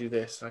 no, I can't do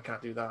this, and I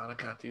can't do that, and I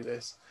can't do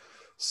this.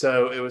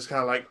 So it was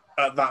kind of like,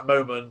 at that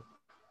moment,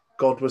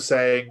 God was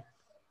saying,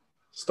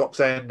 stop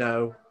saying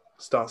no,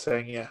 start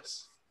saying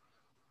yes.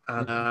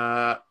 And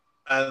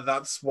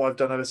that's what I've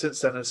done ever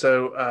since then. And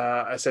so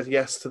I said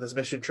yes to this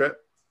mission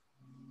trip.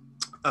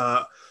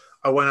 I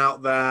went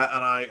out there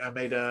and I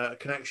made a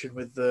connection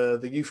with the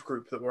youth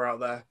group that were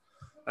out there.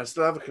 I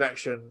still have a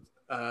connection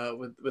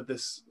with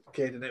this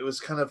kid, and it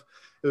was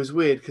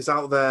weird because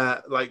out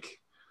there, like,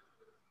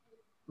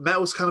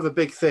 metal's kind of a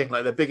big thing.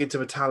 Like, they're big into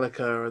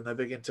Metallica and they're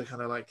big into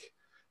kind of like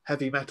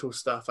heavy metal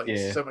stuff. Like,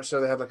 so much so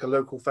they had like a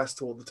local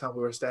festival at the town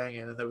we were staying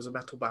in, and there was a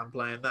metal band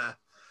playing there.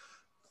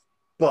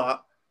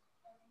 But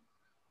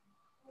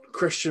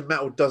Christian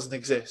metal doesn't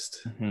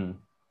exist in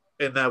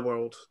their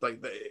world. Like,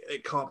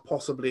 it can't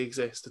possibly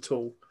exist at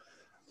all.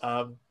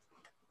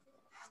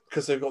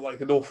 Because they've got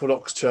like an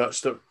Orthodox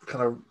church that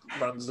kind of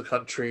runs the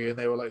country, and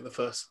they were like the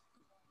first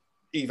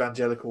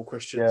evangelical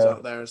Christians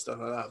out there and stuff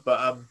like that.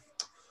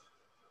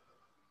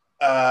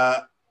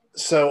 But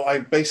so I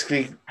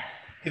basically,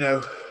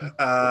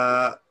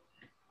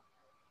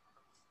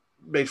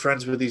 made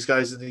friends with these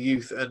guys in the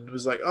youth, and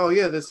was like, oh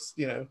yeah, there's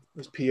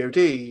POD,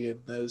 and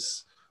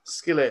there's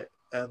Skillet,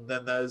 and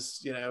then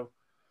there's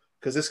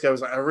because this guy was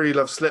like, I really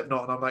love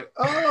Slipknot, and I'm like,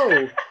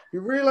 oh,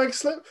 you really like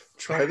Slipknot?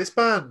 Try this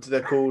band.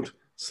 They're called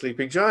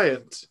Sleeping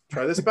Giant.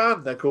 Try this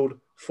band. They're called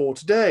For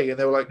Today. And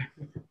they were like,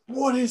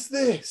 what is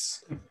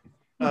this?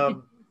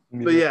 But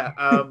yeah,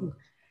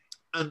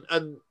 and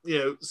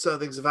certain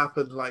things have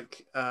happened,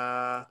 like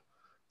the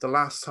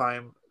last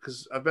time,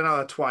 because I've been out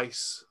there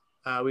twice.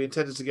 We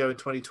intended to go in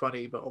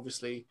 2020, but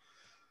obviously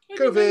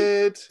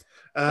COVID.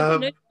 I've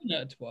been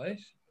there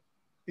twice.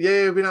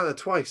 Yeah, we've been out there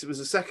twice. It was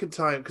the second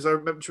time, because I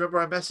remember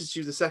I messaged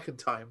you the second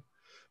time,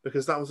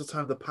 because that was the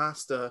time the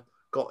pastor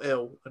got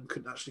ill and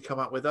couldn't actually come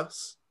out with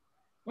us.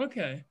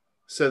 Okay.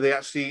 So they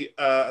actually,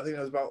 I think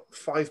there was about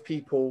 5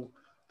 people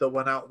that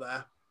went out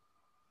there.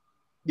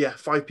 Yeah,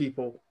 5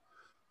 people.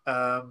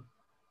 Because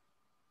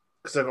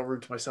I got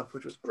room to myself,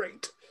 which was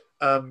great.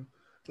 5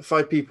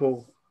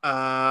 people.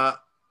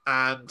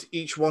 And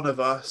each one of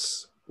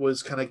us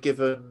was kind of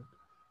given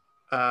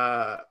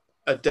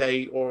a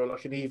day or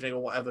like an evening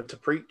or whatever to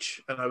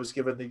preach. And I was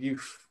given the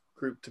youth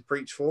group to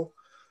preach for.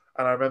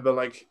 And I remember,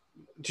 like,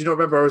 do you not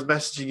remember I was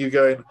messaging you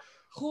going,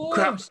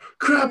 crap,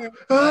 I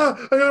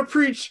gotta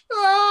preach.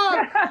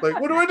 Like,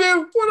 what do I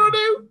do?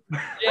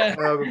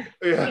 Yeah.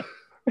 Yeah.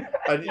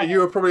 And you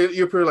were probably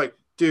like,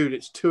 dude,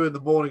 it's 2 a.m.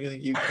 in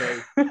the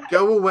UK.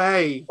 Go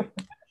away.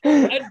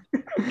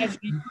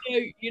 Actually,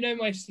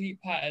 my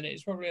sleep pattern.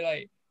 It's probably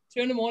like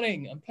 2 a.m.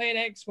 I'm playing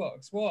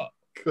Xbox. What?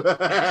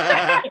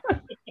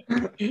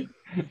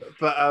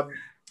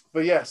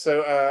 But yeah.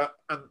 So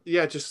and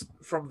yeah, just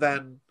from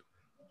then,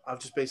 I've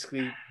just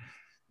basically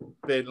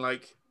been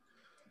like,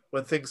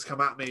 when things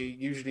come at me,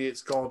 usually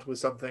it's God with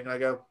something. I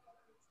go,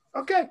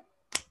 okay,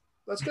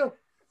 let's go,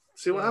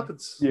 see what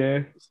happens.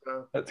 Yeah,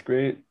 so, that's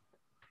great.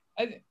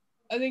 I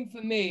think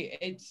for me,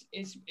 it's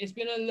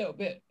been a little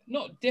bit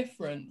not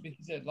different,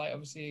 because it, like,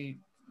 obviously,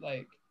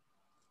 like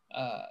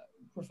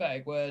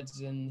prophetic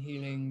words and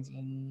healings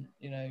and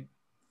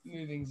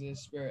movings of the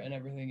spirit and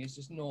everything is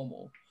just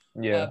normal.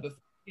 Yeah. But for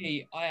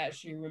me, I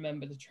actually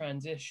remember the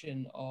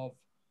transition of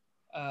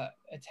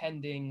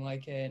attending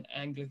like an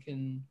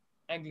Anglican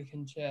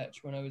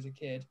church when I was a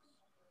kid,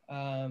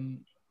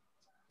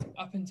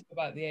 up until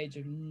about the age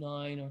of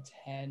 9 or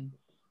 10,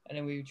 and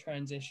then we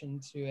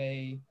transitioned to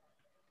a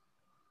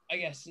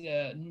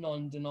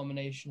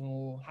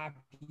non-denominational happy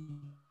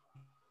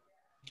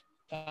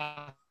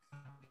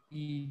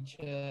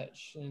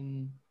church,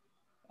 and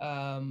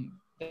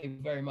they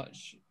very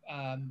much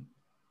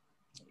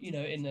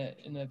in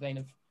the vein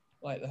of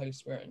like the Holy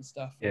Spirit and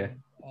stuff. Yeah.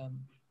 And,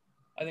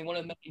 I think one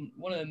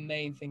of the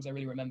main things I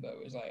really remember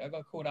was like I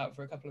got called out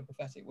for a couple of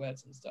prophetic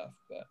words and stuff,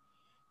 but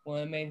one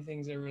of the main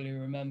things I really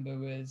remember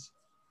was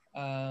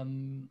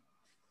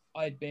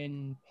I'd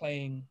been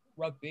playing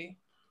rugby,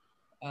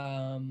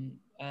 and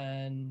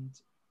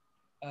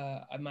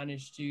I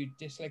managed to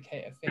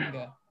dislocate a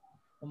finger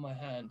on my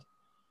hand.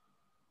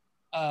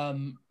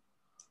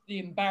 The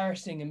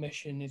embarrassing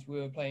omission is we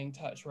were playing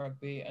touch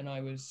rugby and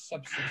I was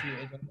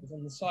substituted. I was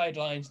on the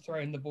sidelines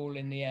throwing the ball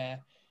in the air,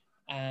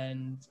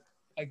 and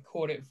I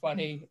caught it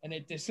funny and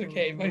it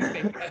dislocated my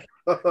finger.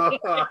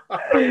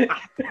 There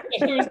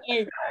was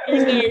no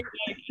like,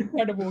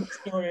 incredible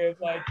story of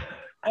like,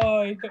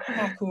 oh, he got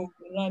tackled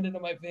and landed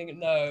on my finger.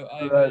 No,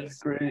 I was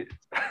great.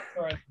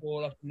 throwing the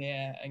ball up in the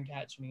air and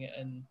catching it,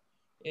 and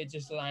it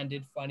just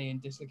landed funny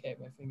and dislocated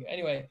my finger.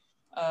 Anyway,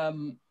 I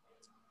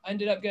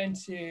ended up going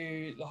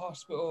to the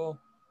hospital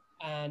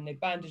and they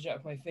bandaged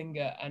up my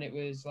finger and it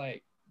was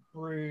like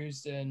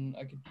bruised and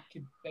I could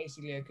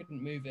basically I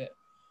couldn't move it.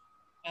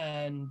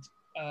 And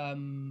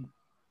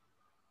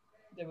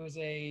there was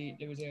a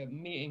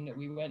meeting that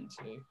we went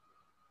to,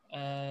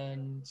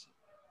 and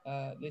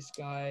this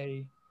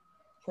guy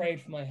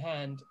prayed for my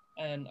hand,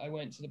 and I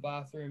went to the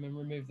bathroom and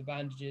removed the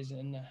bandages,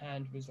 and the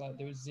hand was like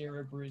there was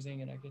zero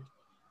bruising, and I could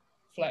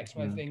flex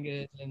my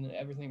fingers, and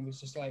everything was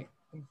just like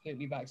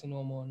completely back to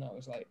normal. And that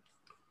was like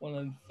one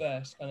of the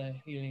first kind of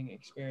healing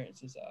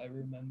experiences that I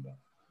remember.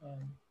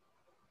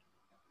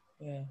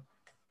 Yeah.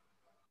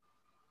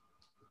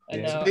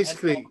 And So now,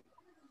 basically,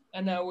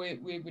 and now we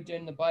were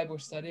doing the Bible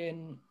study,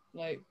 and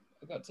like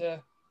I got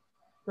to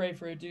pray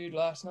for a dude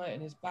last night,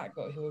 and his back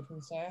got healed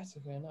from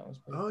sciatica, and that was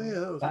pretty cool.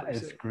 yeah, That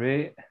is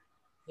great.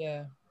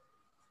 Yeah.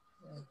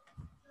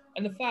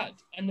 And the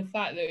fact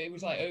that it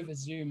was like over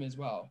Zoom as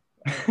well.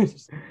 It's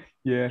just,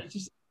 Yeah. It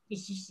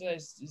just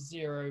says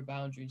zero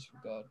boundaries for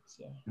God.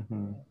 So.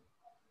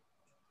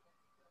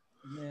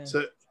 Yeah.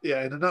 So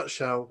yeah, in a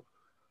nutshell,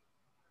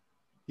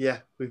 yeah,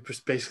 we've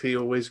just basically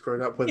always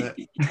grown up with it.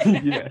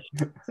 Yeah.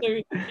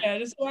 So yeah,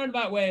 just a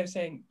roundabout way of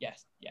saying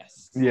yes.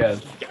 Yeah.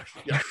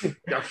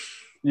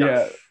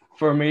 Yeah.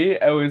 For me,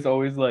 it was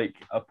always like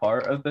a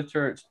part of the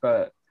church,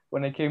 but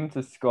when I came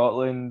to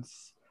Scotland,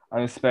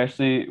 and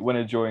especially when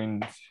I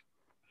joined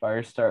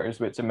Firestarters,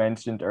 which I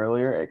mentioned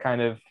earlier, it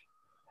kind of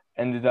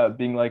ended up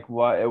being like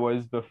what it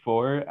was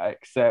before,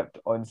 except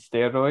on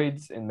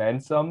steroids and then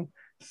some.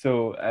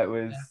 So it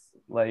was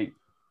like,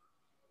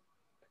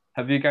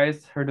 have you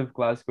guys heard of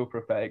Glasgow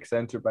Prophetic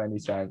Centre by any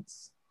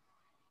chance?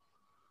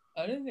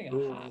 I don't think I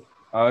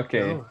have.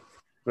 Okay. No.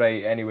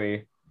 Right,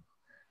 anyway.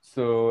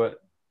 So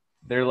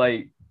they're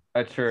like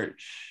a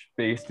church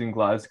based in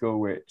Glasgow,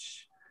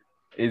 which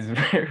is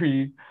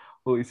very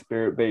Holy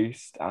Spirit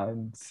based.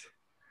 And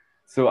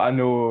so I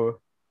know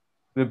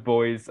the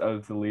boys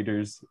of the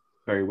leaders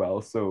very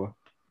well. So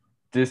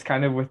just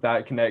kind of with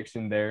that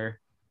connection there,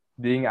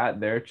 being at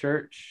their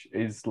church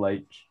is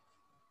like,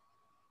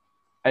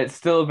 it's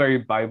still a very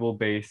Bible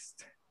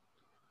based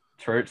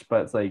church,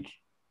 but it's like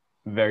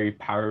very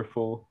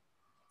powerful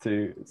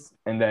too.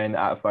 And then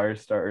at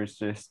Firestarters,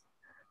 just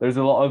there's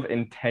a lot of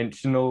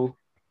intentional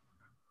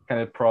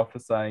kind of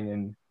prophesying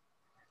and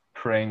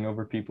praying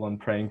over people and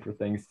praying for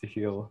things to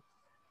heal.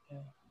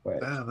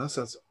 Damn, that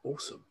sounds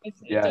awesome.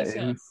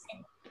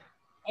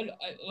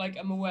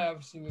 I'm aware,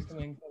 obviously, we're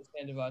coming close to the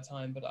end of our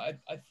time, but I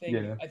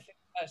think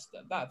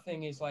that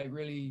thing is like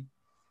really,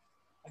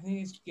 I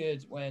think it's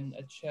good when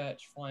a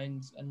church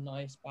finds a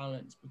nice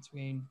balance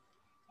between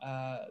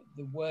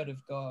the Word of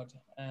God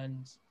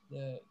and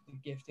the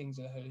giftings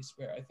of the Holy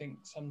Spirit. I think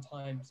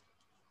sometimes,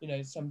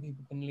 some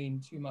people can lean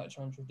too much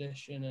on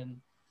tradition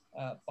and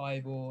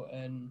Bible,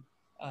 and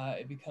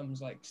it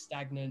becomes like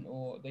stagnant,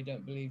 or they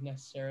don't believe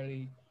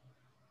necessarily,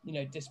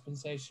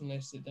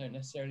 dispensationalists that don't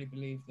necessarily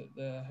believe that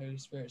the Holy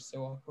Spirit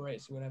still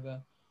operates or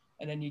whatever.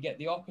 And then you get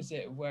the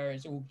opposite, where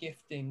it's all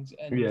giftings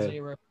and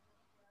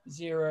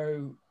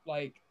zero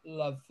like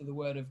love for the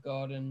Word of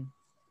God,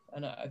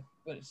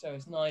 but so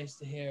it's nice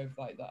to hear of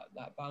like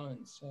that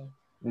balance. So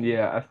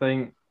yeah, I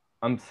think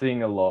I'm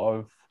seeing a lot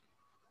of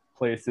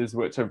places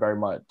which are very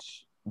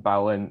much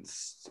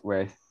balanced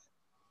with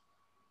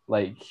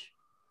like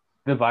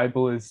the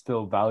Bible is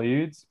still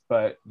valued,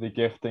 but the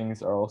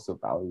giftings are also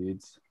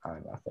valued,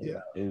 and I think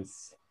that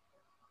is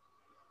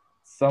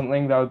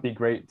something that would be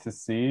great to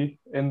see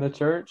in the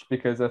church,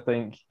 because I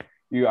think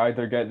you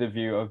either get the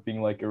view of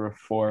being like a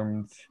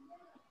reformed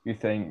who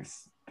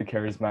thinks the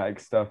charismatic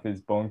stuff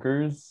is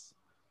bonkers,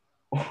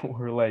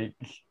 or like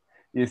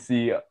you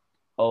see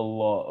a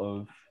lot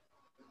of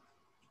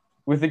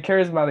with the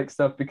charismatic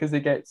stuff, because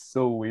it gets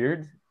so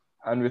weird,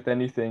 and with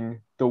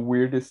anything, the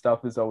weirdest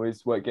stuff is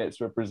always what gets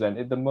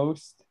represented the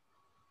most.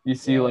 You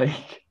see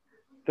like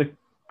the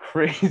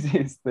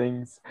craziest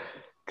things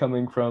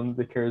coming from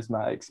the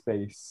charismatic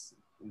space.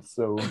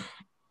 So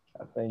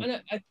I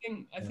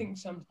think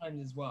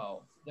sometimes as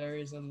well there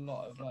is a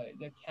lot of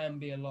there can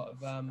be a lot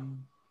of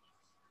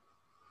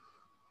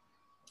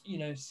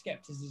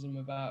skepticism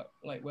about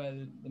like where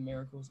the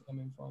miracles are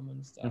coming from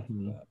and stuff.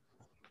 But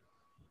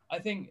I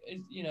think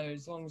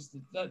as long as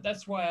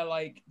that's why I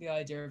like the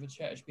idea of a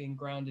church being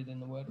grounded in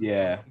the word of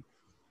Yeah. God.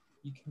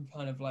 You can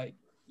kind of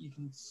you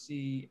can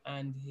see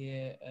and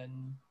hear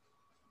and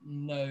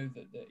know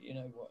that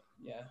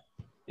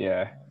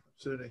Yeah.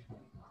 Absolutely.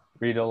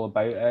 Read all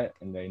about it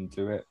and then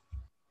do it.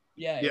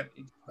 yeah Yep.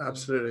 exactly.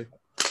 Absolutely.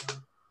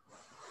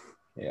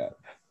 Yeah.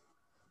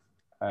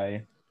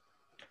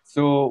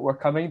 So we're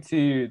coming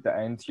to the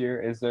end here.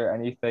 Is there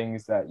any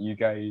things that you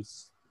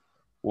guys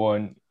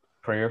want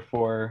prayer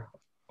for,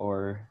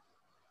 or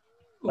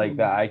like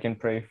that I can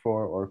pray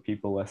for, or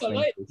people listening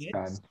like to this this.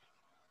 can?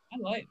 I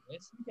like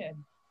this.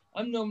 Again,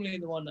 I'm normally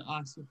the one that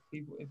asks if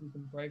we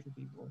can pray for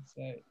people,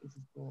 so this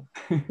is cool.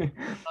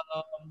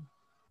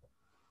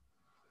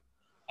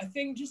 I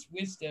think just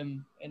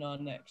wisdom in our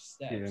next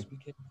steps,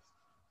 because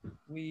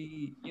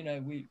we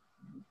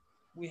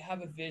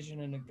have a vision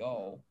and a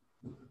goal,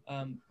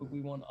 but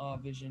we want our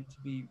vision to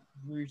be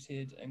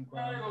rooted and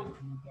grounded.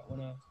 And we don't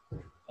want to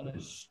kind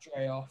of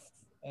stray off,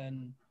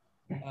 and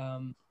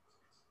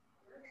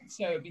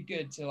so it'd be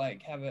good to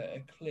have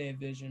a clear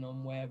vision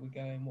on where we're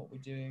going, what we're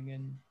doing,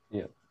 and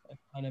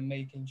kind of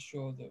making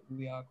sure that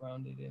we are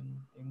grounded in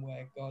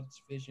where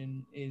God's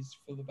vision is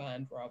for the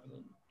band, rather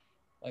than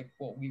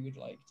what we would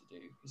like to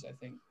do. Because I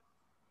think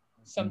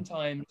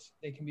sometimes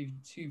they can be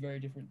two very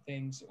different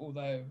things,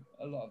 although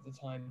a lot of the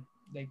time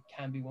they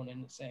can be one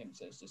and the same.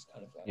 So it's just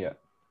kind of yeah.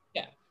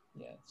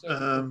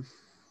 So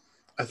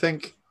I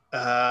think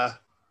I'm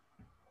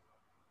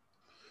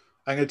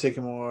going to take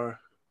a more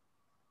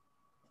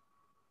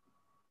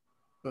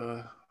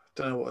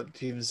don't know what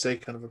to even say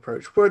kind of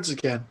approach. Words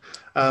again.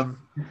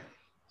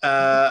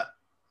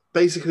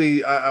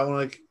 Basically, I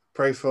want to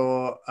pray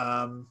for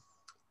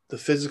the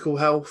physical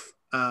health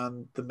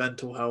and the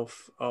mental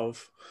health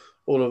of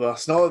all of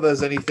us. Not that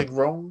there's anything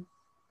wrong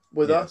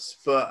with us,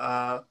 but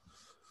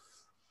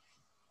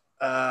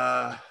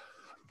I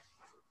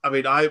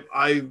mean, I've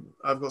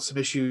got some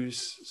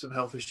issues, some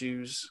health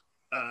issues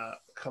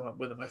come up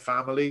within my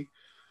family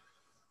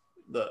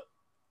that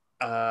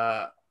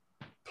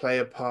play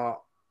a part,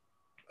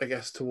 I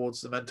guess,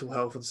 towards the mental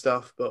health and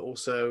stuff, but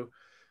also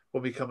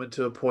when we come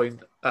into a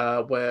point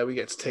where we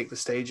get to take the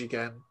stage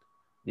again.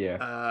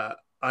 I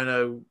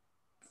know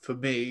for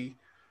me,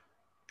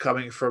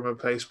 coming from a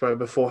place where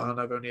beforehand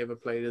I've only ever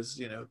played as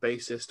a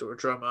bassist or a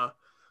drummer,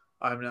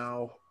 I'm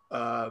now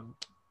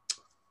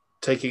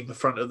taking the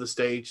front of the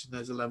stage, and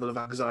there's a level of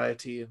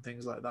anxiety and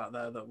things like that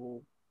there that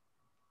will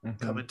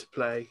come into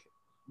play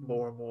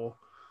more and more.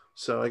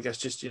 So I guess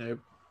just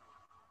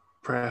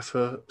prayer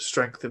for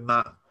strength in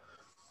that.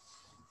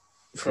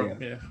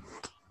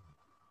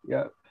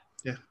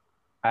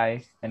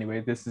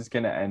 Anyway, this is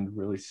gonna end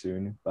really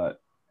soon, but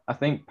I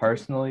think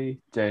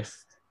personally,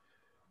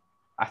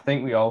 I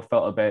think we all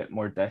felt a bit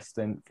more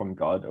distant from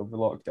God over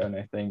lockdown.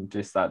 I think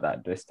just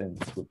that distance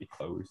would be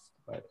closed.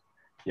 But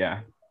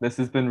yeah, this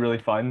has been really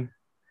fun.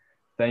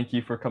 Thank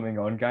you for coming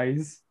on,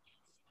 guys.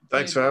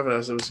 Thanks for having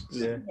us. It was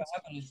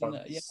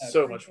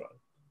so much fun.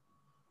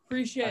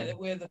 Appreciate that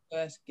we're the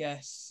first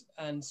guests,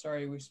 and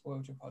sorry we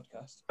spoiled your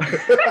podcast.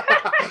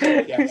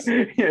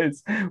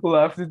 Yes, we'll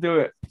have to do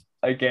it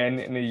again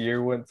in a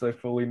year once I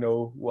fully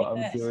know what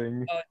I'm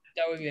doing. Oh,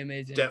 that would be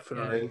amazing.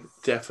 Definitely.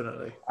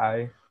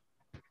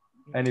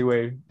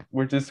 Anyway,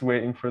 we're just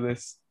waiting for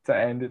this to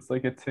end. It's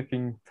like a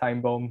ticking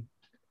time bomb.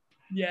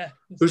 Yeah.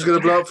 Who's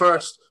gonna blow up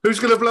first?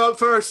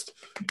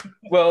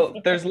 Well,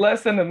 there's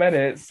less than a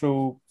minute,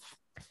 so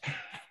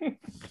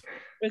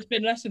it's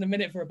been less than a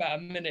minute for about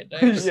a minute though.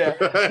 Yeah.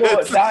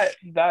 Well,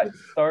 that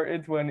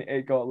started when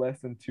it got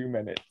less than 2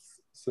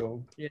 minutes.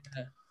 So yeah.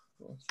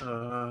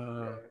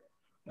 All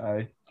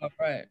right.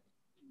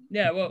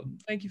 Yeah, well,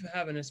 thank you for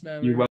having us,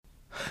 man. You're welcome.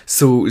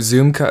 So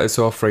Zoom cut us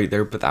off right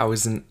there, but that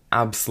was an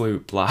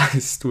absolute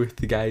blast with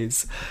the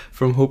guys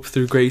from Hope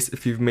Through Grace.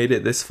 If you've made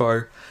it this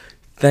far,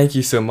 thank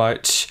you so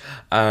much.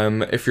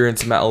 If you're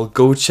into metal,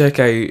 go check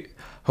out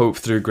Hope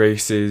Through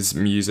Grace's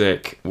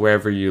music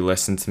wherever you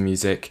listen to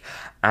music,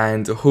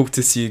 and hope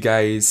to see you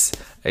guys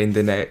in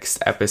the next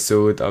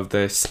episode of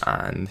this.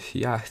 And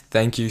yeah,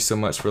 thank you so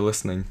much for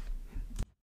listening.